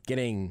of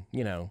getting,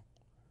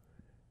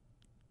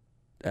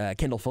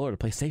 Kendall Fuller to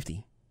play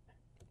safety.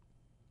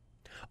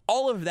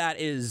 All of that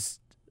is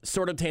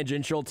sort of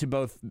tangential to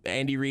both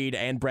Andy Reid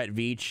and Brett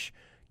Veach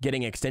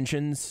getting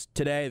extensions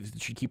today.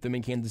 It should keep them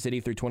in Kansas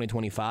City through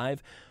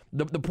 2025.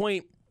 The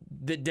point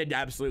that did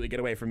absolutely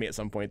get away from me at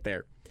some point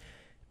there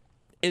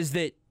is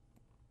that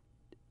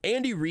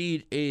Andy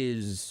Reid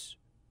is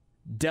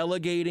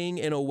delegating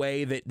in a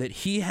way that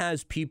he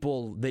has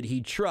people that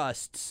he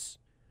trusts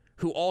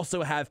who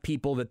also have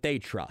people that they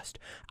trust.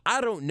 I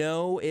don't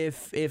know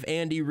if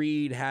Andy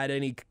Reid had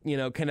any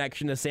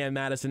connection to Sam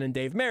Madison and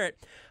Dave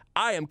Merritt.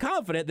 I am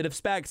confident that if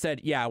Spags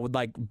said, yeah, I would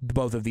like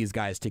both of these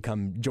guys to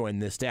come join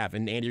this staff,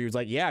 and Andy Reid was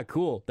like, yeah,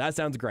 cool, that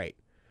sounds great.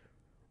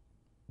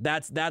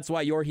 That's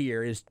why you're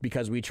here, is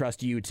because we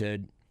trust you to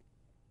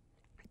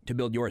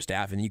build your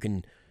staff, and you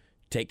can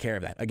take care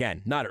of that.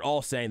 Again, not at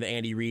all saying that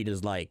Andy Reid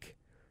is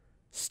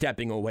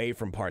stepping away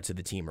from parts of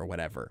the team or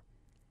whatever,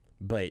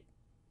 but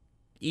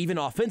even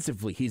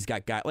offensively, he's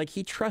got guys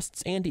he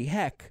trusts Andy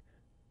Heck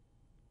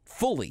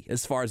fully,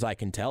 as far as I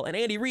can tell. And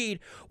Andy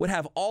Reid would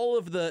have all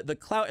of the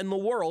clout in the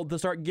world to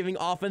start giving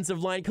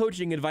offensive line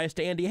coaching advice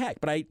to Andy Heck.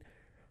 But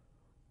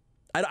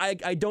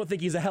I don't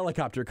think he's a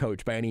helicopter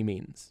coach by any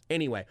means.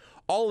 Anyway,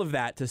 all of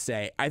that to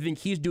say, I think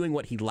he's doing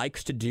what he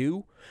likes to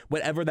do.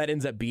 Whatever that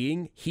ends up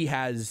being, he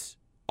has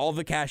all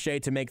the cachet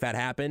to make that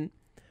happen.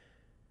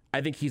 I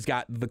think he's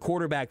got the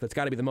quarterback that's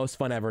got to be the most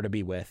fun ever to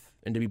be with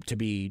and to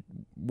be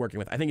working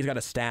with. I think he's got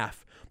a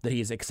staff that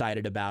he's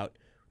excited about,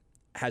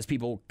 has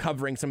people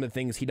covering some of the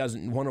things he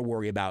doesn't want to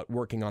worry about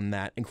working on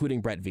that,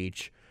 including Brett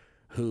Veach,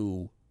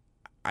 who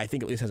I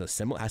think at least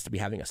has to be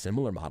having a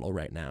similar model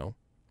right now.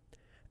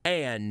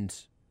 And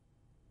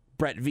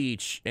Brett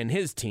Veach and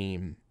his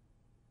team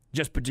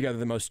just put together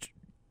the most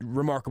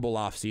remarkable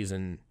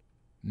offseason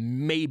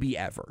maybe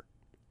ever.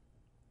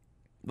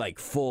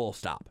 Full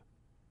stop.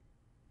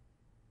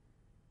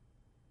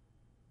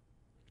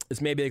 This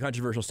may be a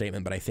controversial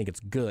statement, but I think it's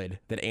good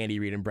that Andy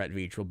Reid and Brett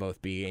Veach will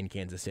both be in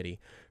Kansas City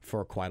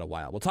for quite a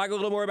while. We'll talk a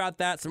little more about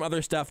that, some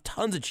other stuff,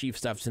 tons of Chief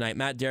stuff tonight.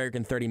 Matt Derrick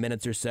in 30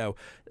 minutes or so,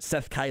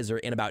 Seth Kaiser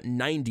in about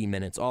 90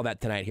 minutes. All that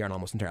tonight here on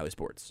Almost Entirely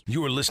Sports.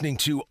 You are listening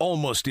to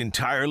Almost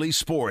Entirely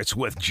Sports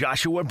with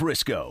Joshua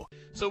Briscoe.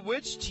 So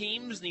which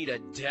teams need a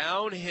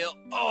downhill?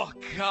 Oh,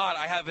 God,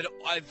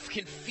 I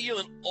can feel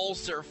an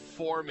ulcer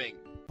forming.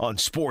 On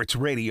Sports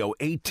Radio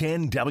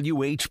 810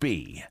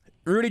 WHB.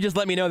 Rudy just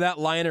let me know that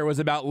liner was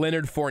about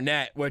Leonard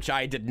Fournette, which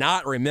I did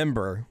not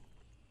remember.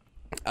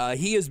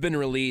 He has been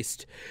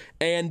released.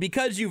 And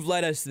because you've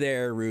led us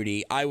there,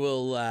 Rudy, I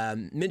will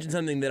mention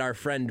something that our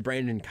friend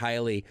Brandon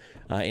Kiley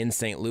in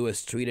St.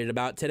 Louis tweeted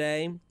about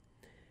today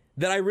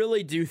that I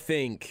really do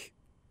think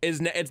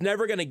it's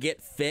never going to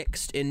get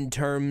fixed in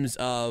terms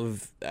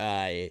of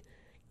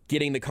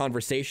getting the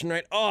conversation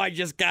right. Oh, I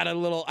just got a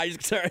little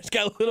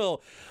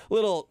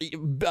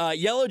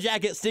Yellow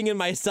Jacket stinging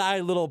my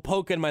side, little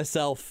poking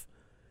myself.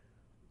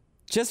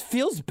 Just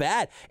feels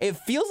bad. It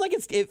feels like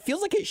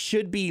it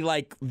should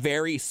be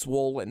very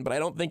swollen, but I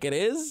don't think it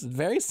is.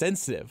 Very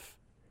sensitive.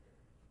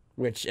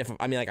 Which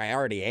I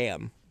already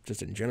am,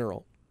 just in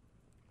general.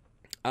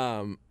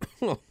 It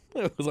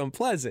was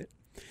unpleasant.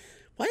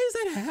 Why does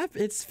that happen?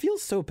 It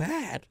feels so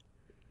bad.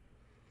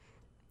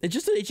 It's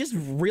just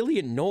really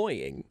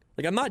annoying.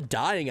 I'm not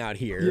dying out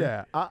here.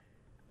 Yeah.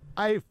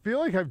 I feel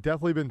like I've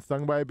definitely been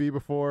stung by a bee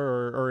before,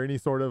 or any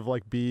sort of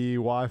like bee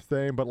wasp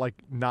thing, but like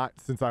not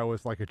since I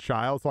was like a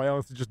child. So I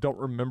honestly just don't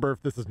remember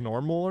if this is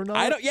normal or not.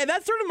 I don't. Yeah,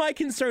 that's sort of my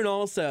concern.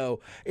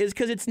 Also, is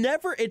because it's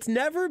never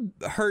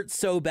hurt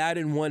so bad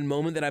in one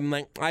moment that I'm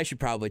like, I should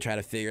probably try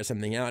to figure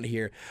something out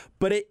here.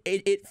 But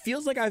it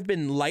feels like I've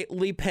been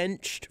lightly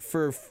pinched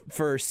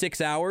for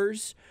 6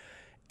 hours,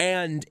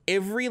 and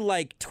every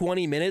like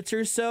 20 minutes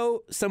or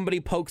so, somebody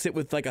pokes it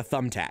with like a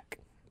thumbtack.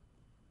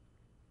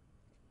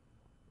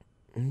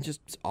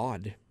 It's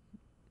odd.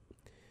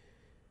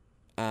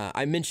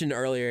 I mentioned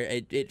earlier,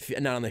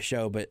 it not on the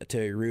show, but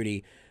to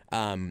Rudy,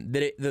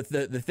 that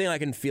the thing I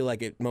can feel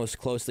like it most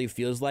closely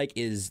feels like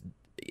is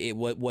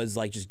what was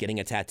like just getting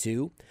a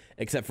tattoo,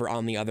 except for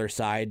on the other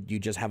side, you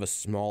just have a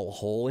small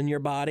hole in your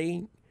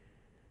body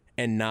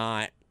and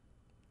not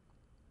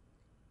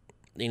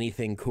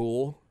anything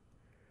cool.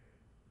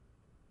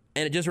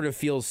 And it just sort of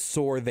feels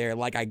sore there,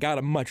 like I got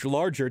a much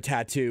larger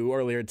tattoo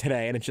earlier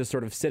today, and it's just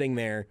sort of sitting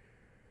there.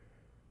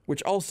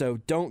 Which also,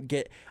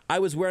 I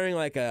was wearing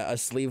like a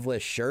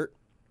sleeveless shirt.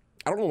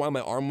 I don't know why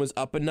my arm was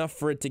up enough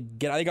for it to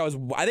get. I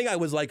think I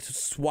was like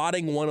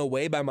swatting one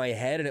away by my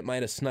head, and it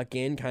might have snuck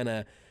in kind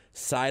of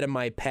side of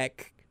my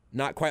pec,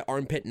 not quite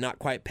armpit, not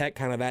quite pec,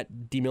 kind of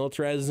that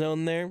demilitarized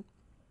zone there.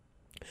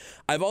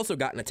 I've also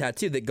gotten a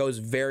tattoo that goes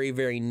very,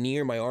 very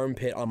near my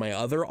armpit on my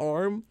other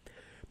arm,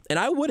 and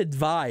I would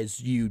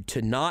advise you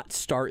to not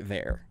start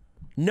there.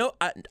 No,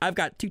 I've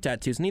got 2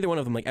 tattoos. Neither one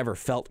of them like ever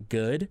felt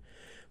good.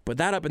 But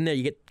that up in there,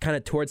 you get kind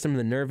of towards some of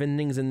the nerve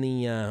endings in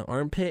the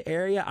armpit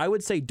area. I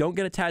would say don't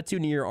get a tattoo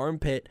near your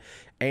armpit,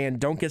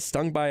 and don't get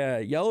stung by a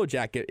yellow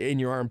jacket in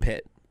your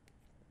armpit.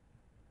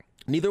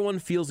 Neither one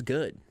feels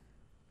good.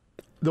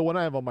 The one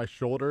I have on my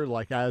shoulder,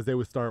 like as they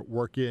would start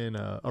working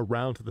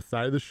around to the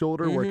side of the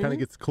shoulder, where it kind of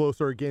gets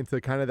closer again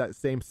to kind of that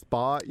same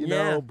spot, you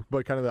know,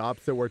 but kind of the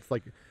opposite, where it's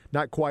like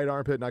not quite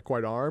armpit, not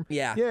quite arm.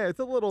 Yeah. Yeah, it's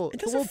a little,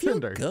 it doesn't feel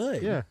tender.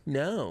 Good. Yeah.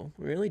 No,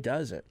 it really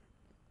doesn't.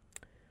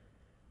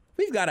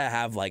 We've got to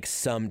have like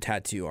some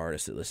tattoo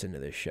artists that listen to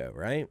this show,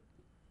 right?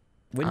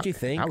 Wouldn't you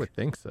think? I would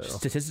think so.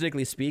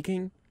 Statistically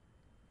speaking,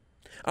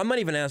 I'm not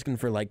even asking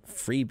for like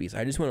freebies.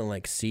 I just want to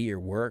like see your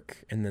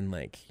work and then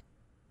like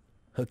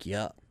hook you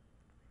up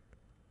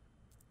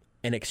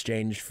in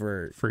exchange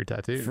for free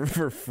tattoo,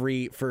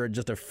 for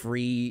just a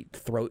free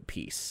throat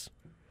piece.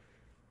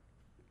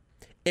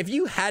 If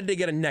you had to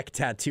get a neck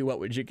tattoo, what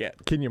would you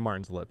get? Kenyon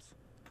Martin's lips.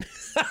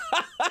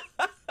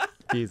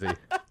 Easy.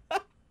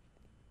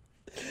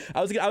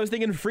 I was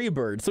thinking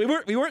Freebird, so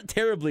we weren't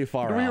terribly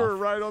far off. We were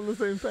right on the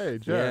same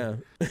page. Yeah.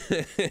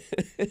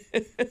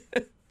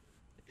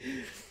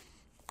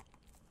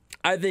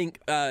 I think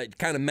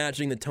kind of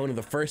matching the tone of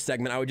the first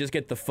segment, I would just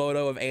get the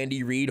photo of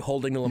Andy Reid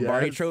holding the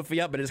Lombardi Trophy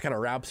up, but it just kind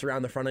of wraps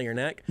around the front of your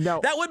neck. Now,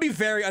 that would be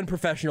very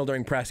unprofessional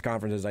during press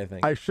conferences, I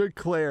think. I should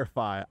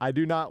clarify. I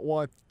do not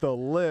want the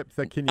lips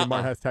that Kenyon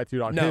Martin has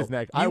tattooed on his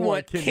neck. I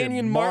want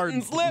Kenyon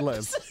Martin's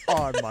lips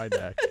on my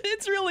neck.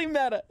 It's really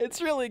meta.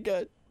 It's really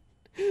good.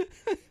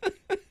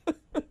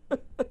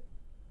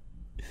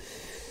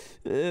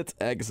 It's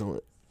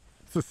excellent.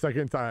 It's the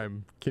second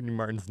time Kenyon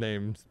Martin's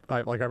name's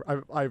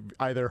I've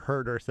either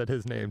heard or said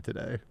his name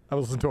today. I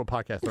was listening to a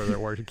podcast earlier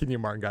where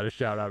Kenyon Martin got a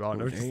shout out on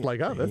it. I was just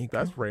like,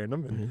 that's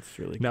random. And it's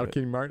really now good.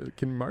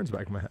 Kenyon Martin's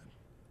back in my head.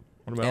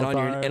 And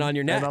on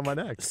your neck. And on my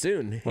neck.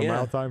 Soon. One of my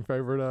all-time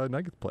favorite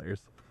Nuggets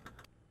players.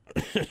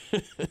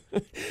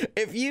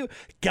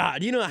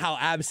 God, you know how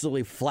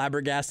absolutely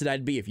flabbergasted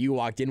I'd be if you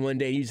walked in one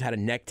day and you just had a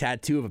neck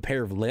tattoo of a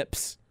pair of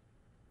lips.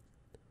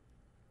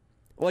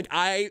 Like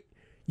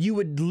you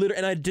would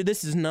literally, and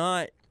this is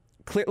not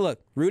clear.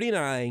 Look, Rudy and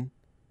I,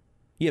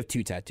 you have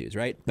 2 tattoos,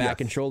 right?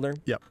 Back and shoulder.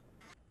 Yep.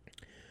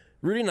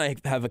 Rudy and I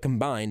have a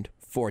combined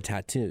 4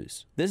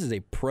 tattoos. This is a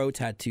pro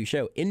tattoo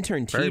show.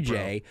 Intern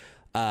TJ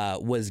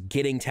was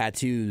getting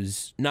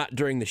tattoos not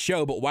during the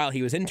show, but while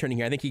he was interning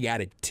here. I think he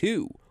added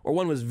 2, or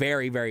one was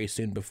very, very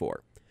soon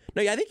before.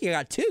 No, yeah, I think he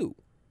got 2.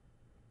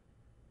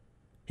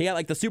 He got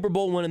like the Super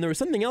Bowl one, and there was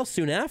something else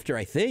soon after,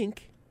 I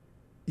think.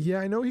 Yeah,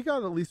 I know he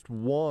got at least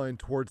one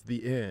towards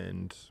the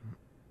end.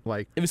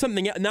 Like it was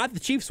something, not the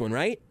Chiefs one,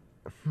 right?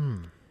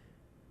 I'm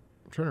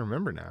trying to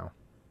remember now.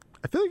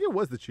 I feel like it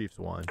was the Chiefs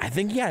one. I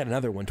think he had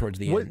another one towards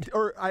the end.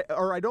 Or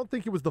I don't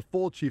think it was the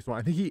full Chiefs one.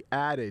 I think he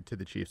added to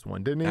the Chiefs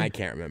one, didn't he? I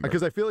can't remember.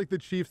 Because I feel like the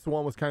Chiefs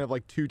one was kind of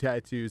like 2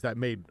 tattoos that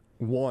made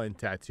one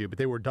tattoo, but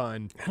they were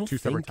done 2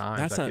 separate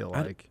times, I feel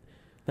like.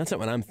 That's not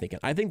what I'm thinking.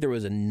 I think there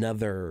was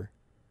another,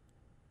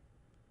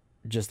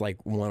 just like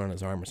one on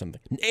his arm or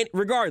something. And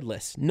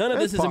regardless, none of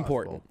this is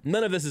important.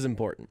 None of this is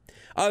important.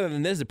 Other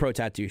than this is a pro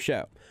tattoo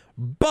show.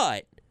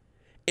 But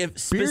if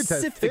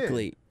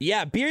specifically,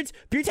 Beards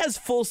has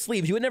full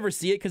sleeves. You would never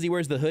see it because he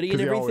wears the hoodie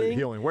and everything.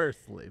 He only wears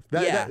sleeves.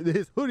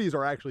 His hoodies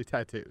are actually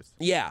tattoos.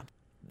 Yeah,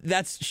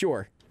 that's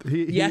sure.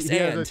 He Yes, has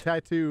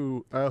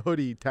and. a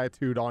hoodie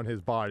tattooed on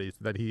his body so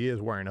that he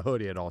is wearing a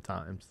hoodie at all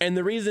times. And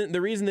the reason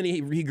that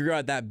he grew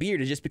out that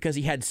beard is just because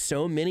he had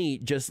so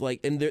many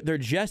and they're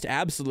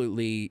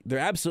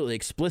absolutely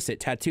explicit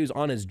tattoos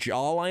on his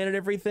jawline and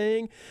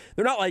everything.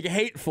 They're not like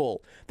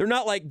hateful. They're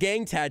not like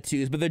gang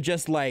tattoos, but they're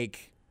just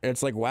like,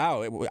 it's like,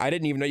 wow, I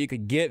didn't even know you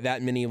could get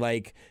that many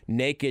like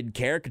naked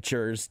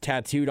caricatures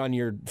tattooed on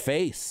your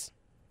face.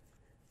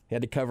 You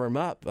had to cover them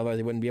up, otherwise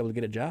they wouldn't be able to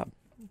get a job.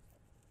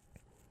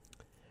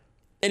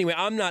 Anyway,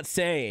 I'm not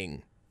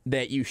saying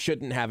that you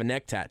shouldn't have a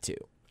neck tattoo.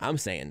 I'm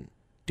saying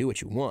do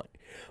what you want.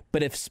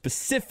 But if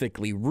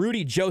specifically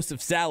Rudy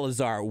Joseph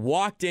Salazar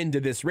walked into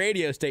this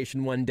radio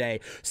station one day,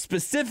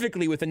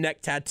 specifically with a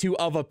neck tattoo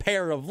of a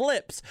pair of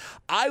lips,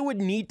 I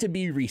would need to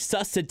be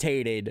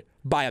resuscitated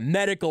by a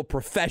medical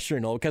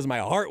professional because my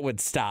heart would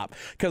stop,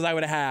 because I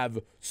would have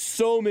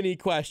so many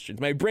questions.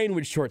 My brain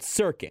would short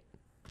circuit.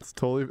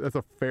 That's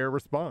a fair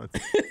response.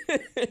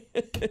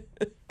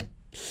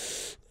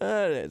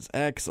 That is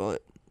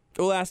excellent.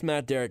 We'll ask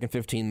Matt Derrick in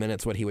 15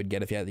 minutes what he would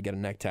get if he had to get a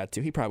neck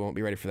tattoo. He probably won't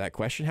be ready for that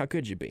question. How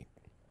could you be?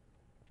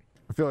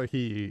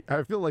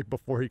 I feel like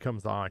before he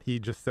comes on, he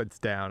just sits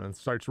down and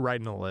starts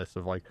writing a list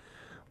of like,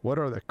 what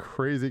are the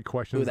crazy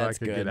questions I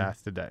could get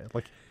asked today?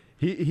 Like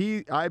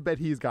I bet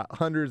he's got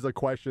hundreds of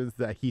questions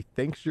that he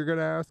thinks you're going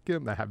to ask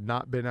him that have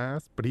not been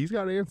asked, but he's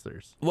got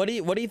answers. What do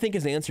you think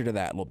his answer to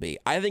that will be?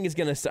 I think he's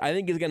going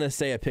to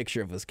say a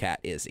picture of his cat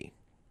Izzy.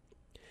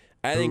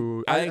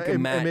 And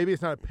maybe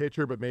it's not a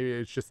picture, but maybe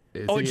it's just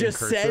Izzy. Oh, it just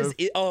says.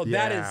 Yeah.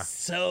 That is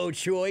so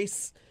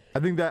choice. I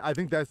think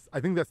that's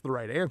the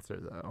right answer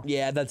though.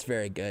 Yeah, that's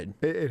very good.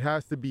 It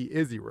has to be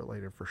Izzy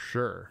related for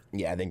sure.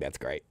 Yeah, I think that's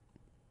great.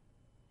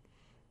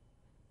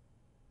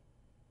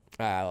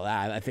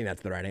 I think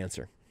that's the right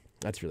answer.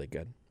 That's really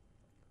good.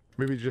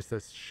 Maybe it just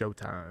says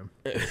Showtime.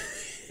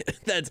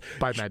 That's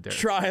by Matt Derrick.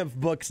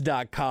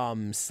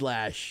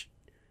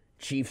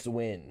 triumphbooks.com/Chiefs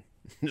win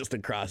just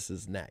across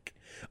his neck.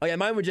 Oh yeah,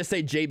 mine would just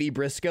say JB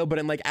Briscoe, but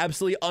in like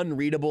absolutely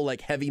unreadable like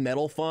heavy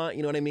metal font.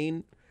 You know what I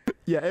mean?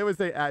 Yeah, it would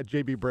say at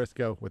JB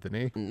Briscoe with an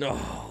E.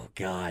 Oh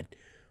God!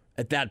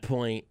 At that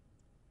point,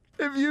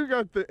 if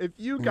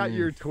you got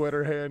your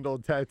Twitter handle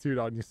tattooed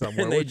on you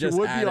somewhere, they which just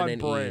would be added on an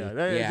brand,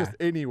 E. Yeah. just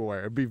anywhere,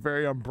 it'd be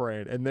very on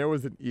brand, and there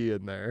was an E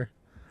in there.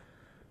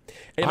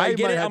 If I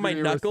get it on my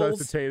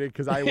knuckles,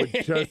 because I would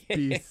just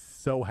be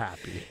so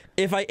happy.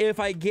 If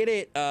I get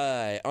it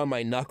on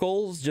my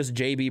knuckles, just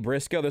JB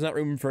Briscoe, there's not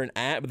room for an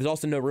at, but there's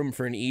also no room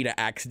for an E to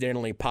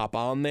accidentally pop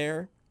on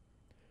there.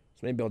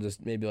 So maybe I'll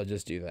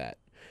just do that.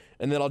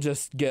 And then I'll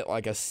just get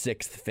like a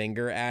sixth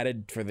finger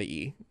added for the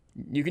E.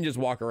 You can just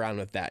walk around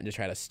with that and just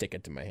try to stick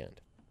it to my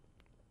hand.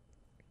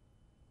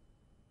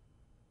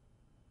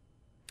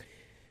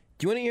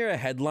 Do you want to hear a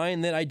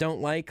headline that I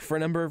don't like for a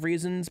number of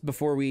reasons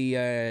before we've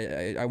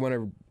got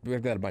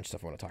a bunch of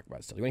stuff I want to talk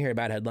about still. Do you want to hear a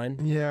bad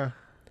headline? Yeah,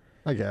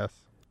 I guess.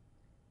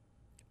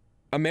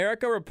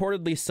 America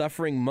reportedly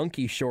suffering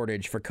monkey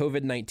shortage for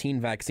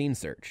COVID-19 vaccine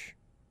search.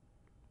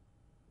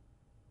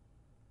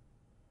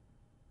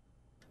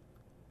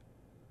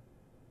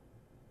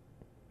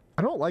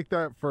 I don't like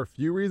that for a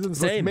few reasons.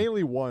 Same. But it's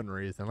mainly one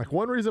reason. Like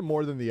one reason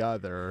more than the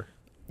other.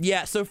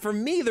 Yeah, so for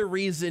me, the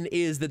reason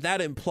is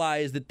that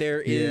implies that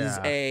there is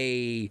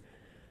a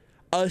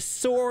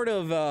sort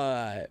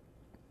of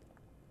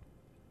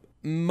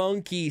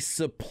monkey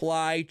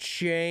supply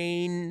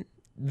chain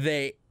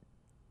that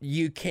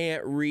you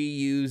can't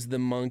reuse the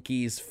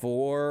monkeys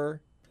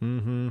for.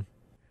 Mm-hmm.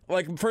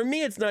 Like, for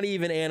me, it's not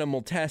even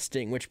animal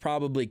testing, which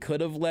probably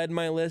could have led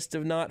my list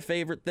of not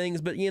favorite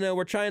things. But,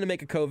 we're trying to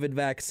make a COVID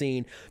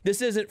vaccine.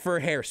 This isn't for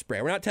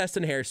hairspray. We're not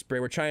testing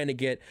hairspray. We're trying to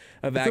get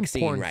a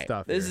vaccine right.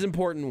 This is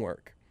important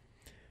work.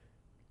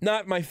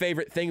 Not my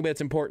favorite thing, but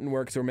it's important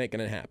work, so we're making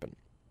it happen.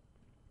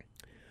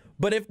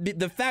 But if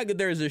the fact that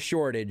there's a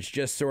shortage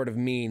just sort of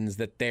means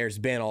that there's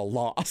been a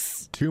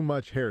loss. Too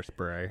much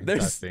hairspray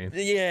testing.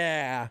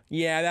 Yeah,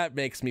 that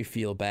makes me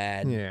feel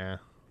bad. Yeah.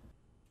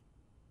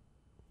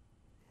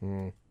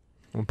 When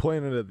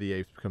Planet of the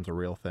Apes becomes a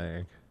real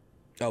thing.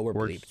 Oh, we're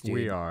bleeped, dude.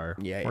 We are.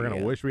 Yeah, we're going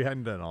to wish we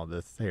hadn't done all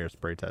this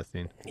hairspray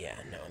testing. Yeah,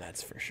 no,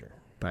 that's for sure.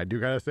 But I do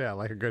got to say, I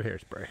like a good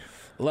hairspray.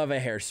 Love a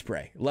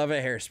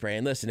hairspray.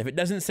 And listen, if it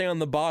doesn't say on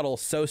the bottle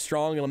so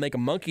strong it'll make a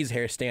monkey's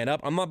hair stand up,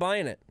 I'm not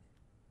buying it.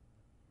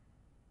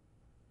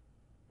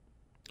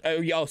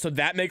 Oh, so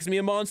that makes me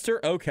a monster?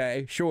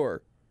 Okay,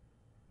 sure.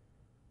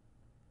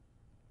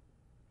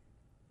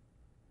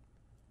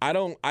 I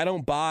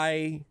don't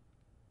buy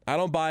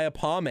a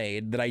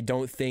pomade that I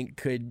don't think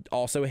could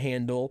also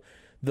handle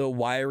the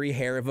wiry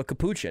hair of a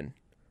capuchin.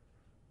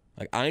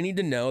 Like, I need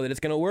to know that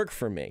it's going to work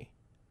for me.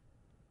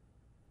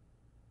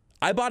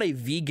 I bought a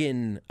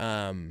vegan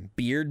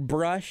beard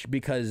brush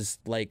because,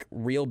 like,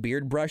 real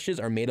beard brushes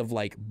are made of,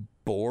 like,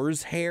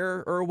 boar's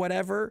hair or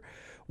whatever,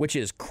 which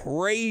is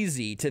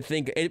crazy to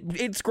think.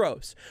 It's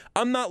gross.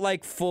 I'm not,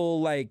 like,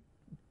 full, like,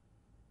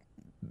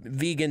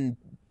 vegan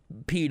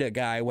PETA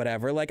guy,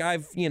 whatever. Like, I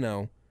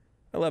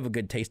love a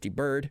good tasty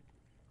bird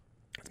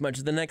as much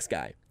as the next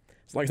guy,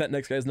 as long as that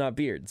next guy's not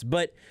beards.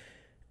 But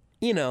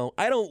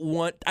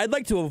I'd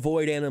like to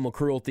avoid animal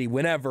cruelty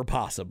whenever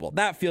possible.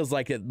 That feels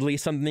like at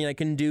least something I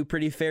can do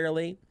pretty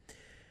fairly.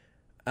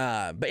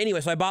 But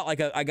anyway, so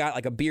I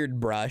got a beard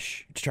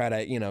brush to try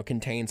to,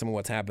 contain some of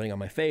what's happening on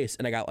my face.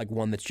 And I got like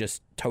one that's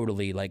just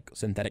totally like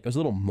synthetic. It was a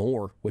little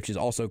more, which is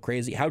also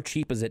crazy. How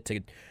cheap is it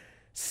to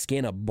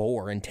skin a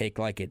boar and take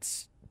like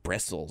its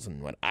bristles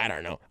and what? I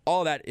don't know.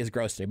 All that is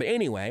gross to me. But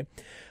anyway,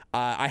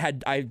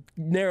 I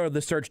narrowed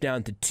the search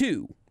down to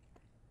 2.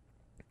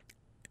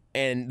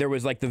 And there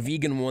was like the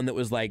vegan one that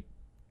was like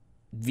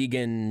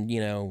vegan,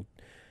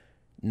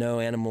 no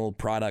animal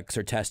products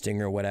or testing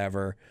or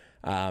whatever.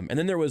 And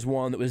then there was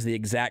one that was the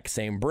exact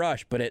same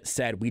brush, but it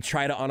said, we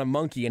tried it on a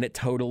monkey and it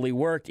totally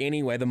worked.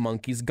 Anyway, the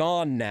monkey's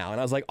gone now. And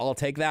I was like, I'll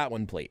take that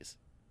one, please.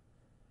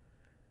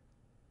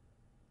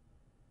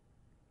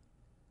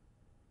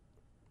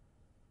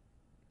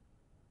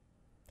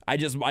 I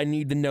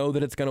need to know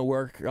that it's going to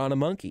work on a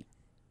monkey.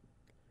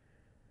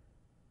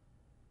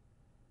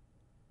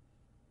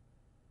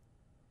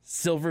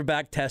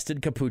 Silverback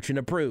tested, capuchin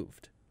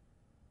approved.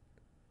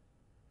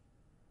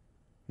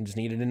 I just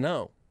needed to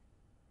know.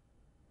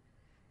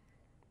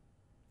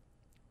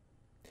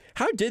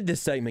 How did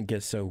this segment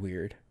get so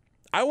weird?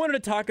 I wanted to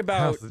talk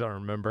about... I don't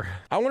remember.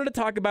 I wanted to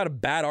talk about a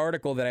bad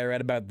article that I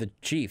read about the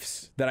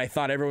Chiefs that I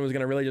thought everyone was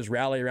going to really just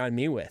rally around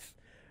me with.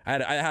 I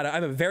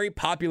have a very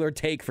popular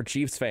take for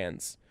Chiefs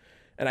fans,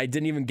 and I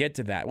didn't even get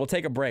to that. We'll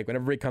take a break.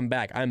 Whenever we come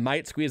back, I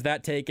might squeeze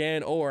that take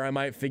in, or I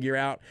might figure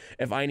out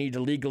if I need to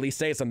legally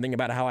say something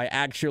about how I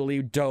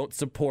actually don't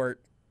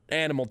support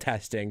animal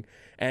testing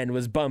and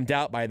was bummed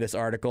out by this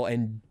article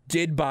and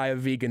did buy a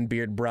vegan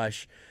beard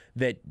brush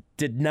that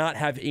did not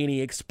have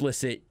any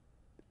explicit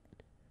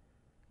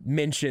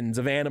mentions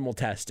of animal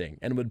testing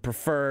and would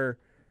prefer,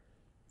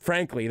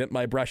 frankly, that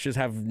my brushes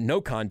have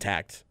no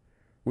contact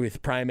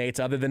with primates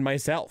other than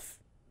myself,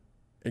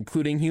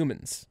 including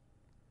humans,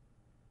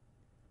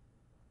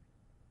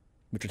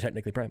 which are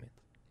technically primates.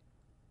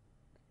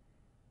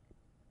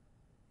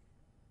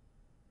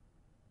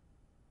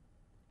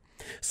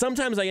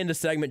 Sometimes I end a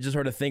segment just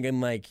sort of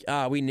thinking like,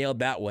 we nailed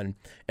that one.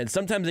 And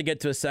sometimes I get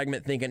to a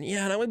segment thinking,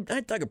 yeah,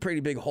 I dug a pretty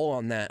big hole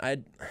on that. Is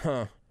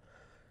there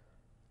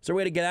a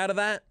way to get out of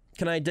that?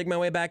 Can I dig my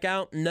way back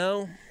out?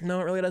 No, it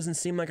really doesn't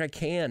seem like I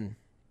can.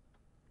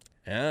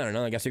 I don't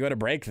know. I guess we go to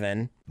break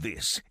then.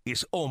 This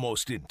is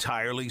Almost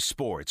Entirely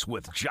Sports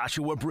with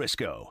Joshua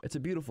Briscoe. It's a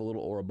beautiful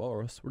little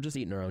Ouroboros. We're just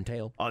eating our own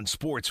tail. On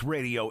Sports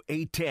Radio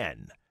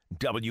 810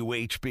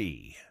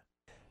 WHB.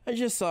 I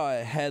just saw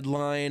a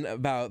headline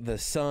about the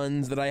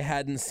Suns that I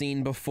hadn't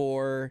seen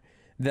before,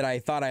 that I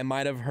thought I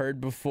might have heard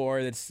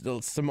before. That's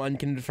still some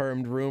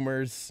unconfirmed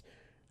rumors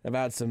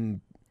about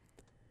some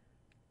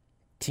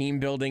team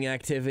building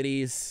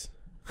activities.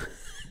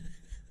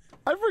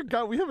 I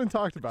forgot. We haven't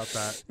talked about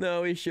that.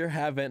 No, we sure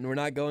haven't, and we're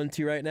not going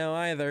to right now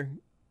either.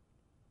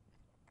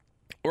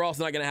 We're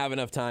also not going to have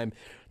enough time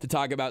to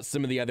talk about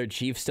some of the other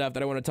Chiefs stuff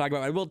that I want to talk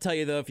about. I will tell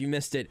you, though, if you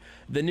missed it,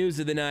 the news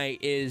of the night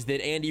is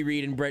that Andy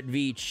Reid and Brett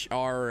Veach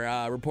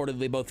are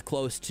reportedly both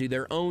close to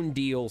their own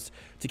deals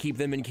to keep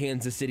them in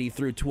Kansas City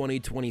through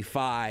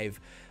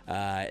 2025.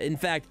 In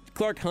fact,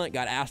 Clark Hunt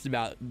got asked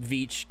about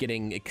Veach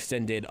getting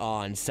extended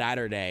on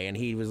Saturday, and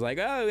he was like,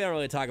 oh, we don't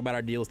really talk about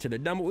our deals till they're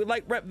done, but we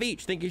like Brett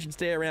Veach, think he should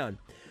stay around.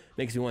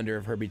 Makes me wonder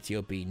if Herbie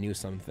Teope knew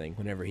something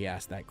whenever he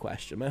asked that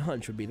question. My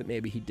hunch would be that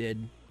maybe he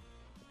did.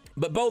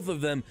 But both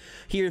of them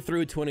here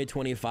through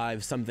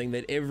 2025, something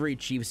that every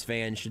Chiefs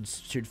fan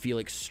should feel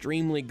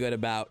extremely good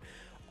about.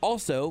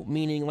 Also,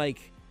 meaning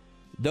like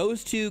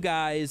those two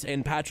guys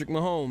and Patrick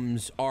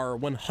Mahomes are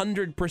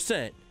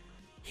 100%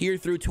 here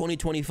through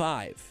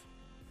 2025.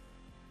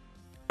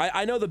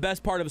 I know the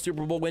best part of a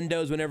Super Bowl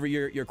window is whenever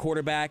your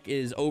quarterback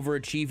is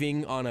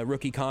overachieving on a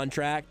rookie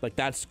contract. Like,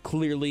 that's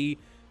clearly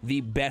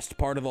the best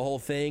part of the whole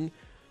thing.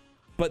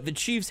 But the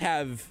Chiefs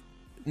have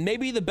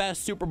maybe the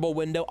best Super Bowl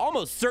window,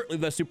 almost certainly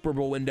the Super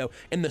Bowl window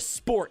in the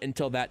sport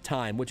until that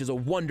time, which is a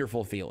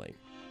wonderful feeling.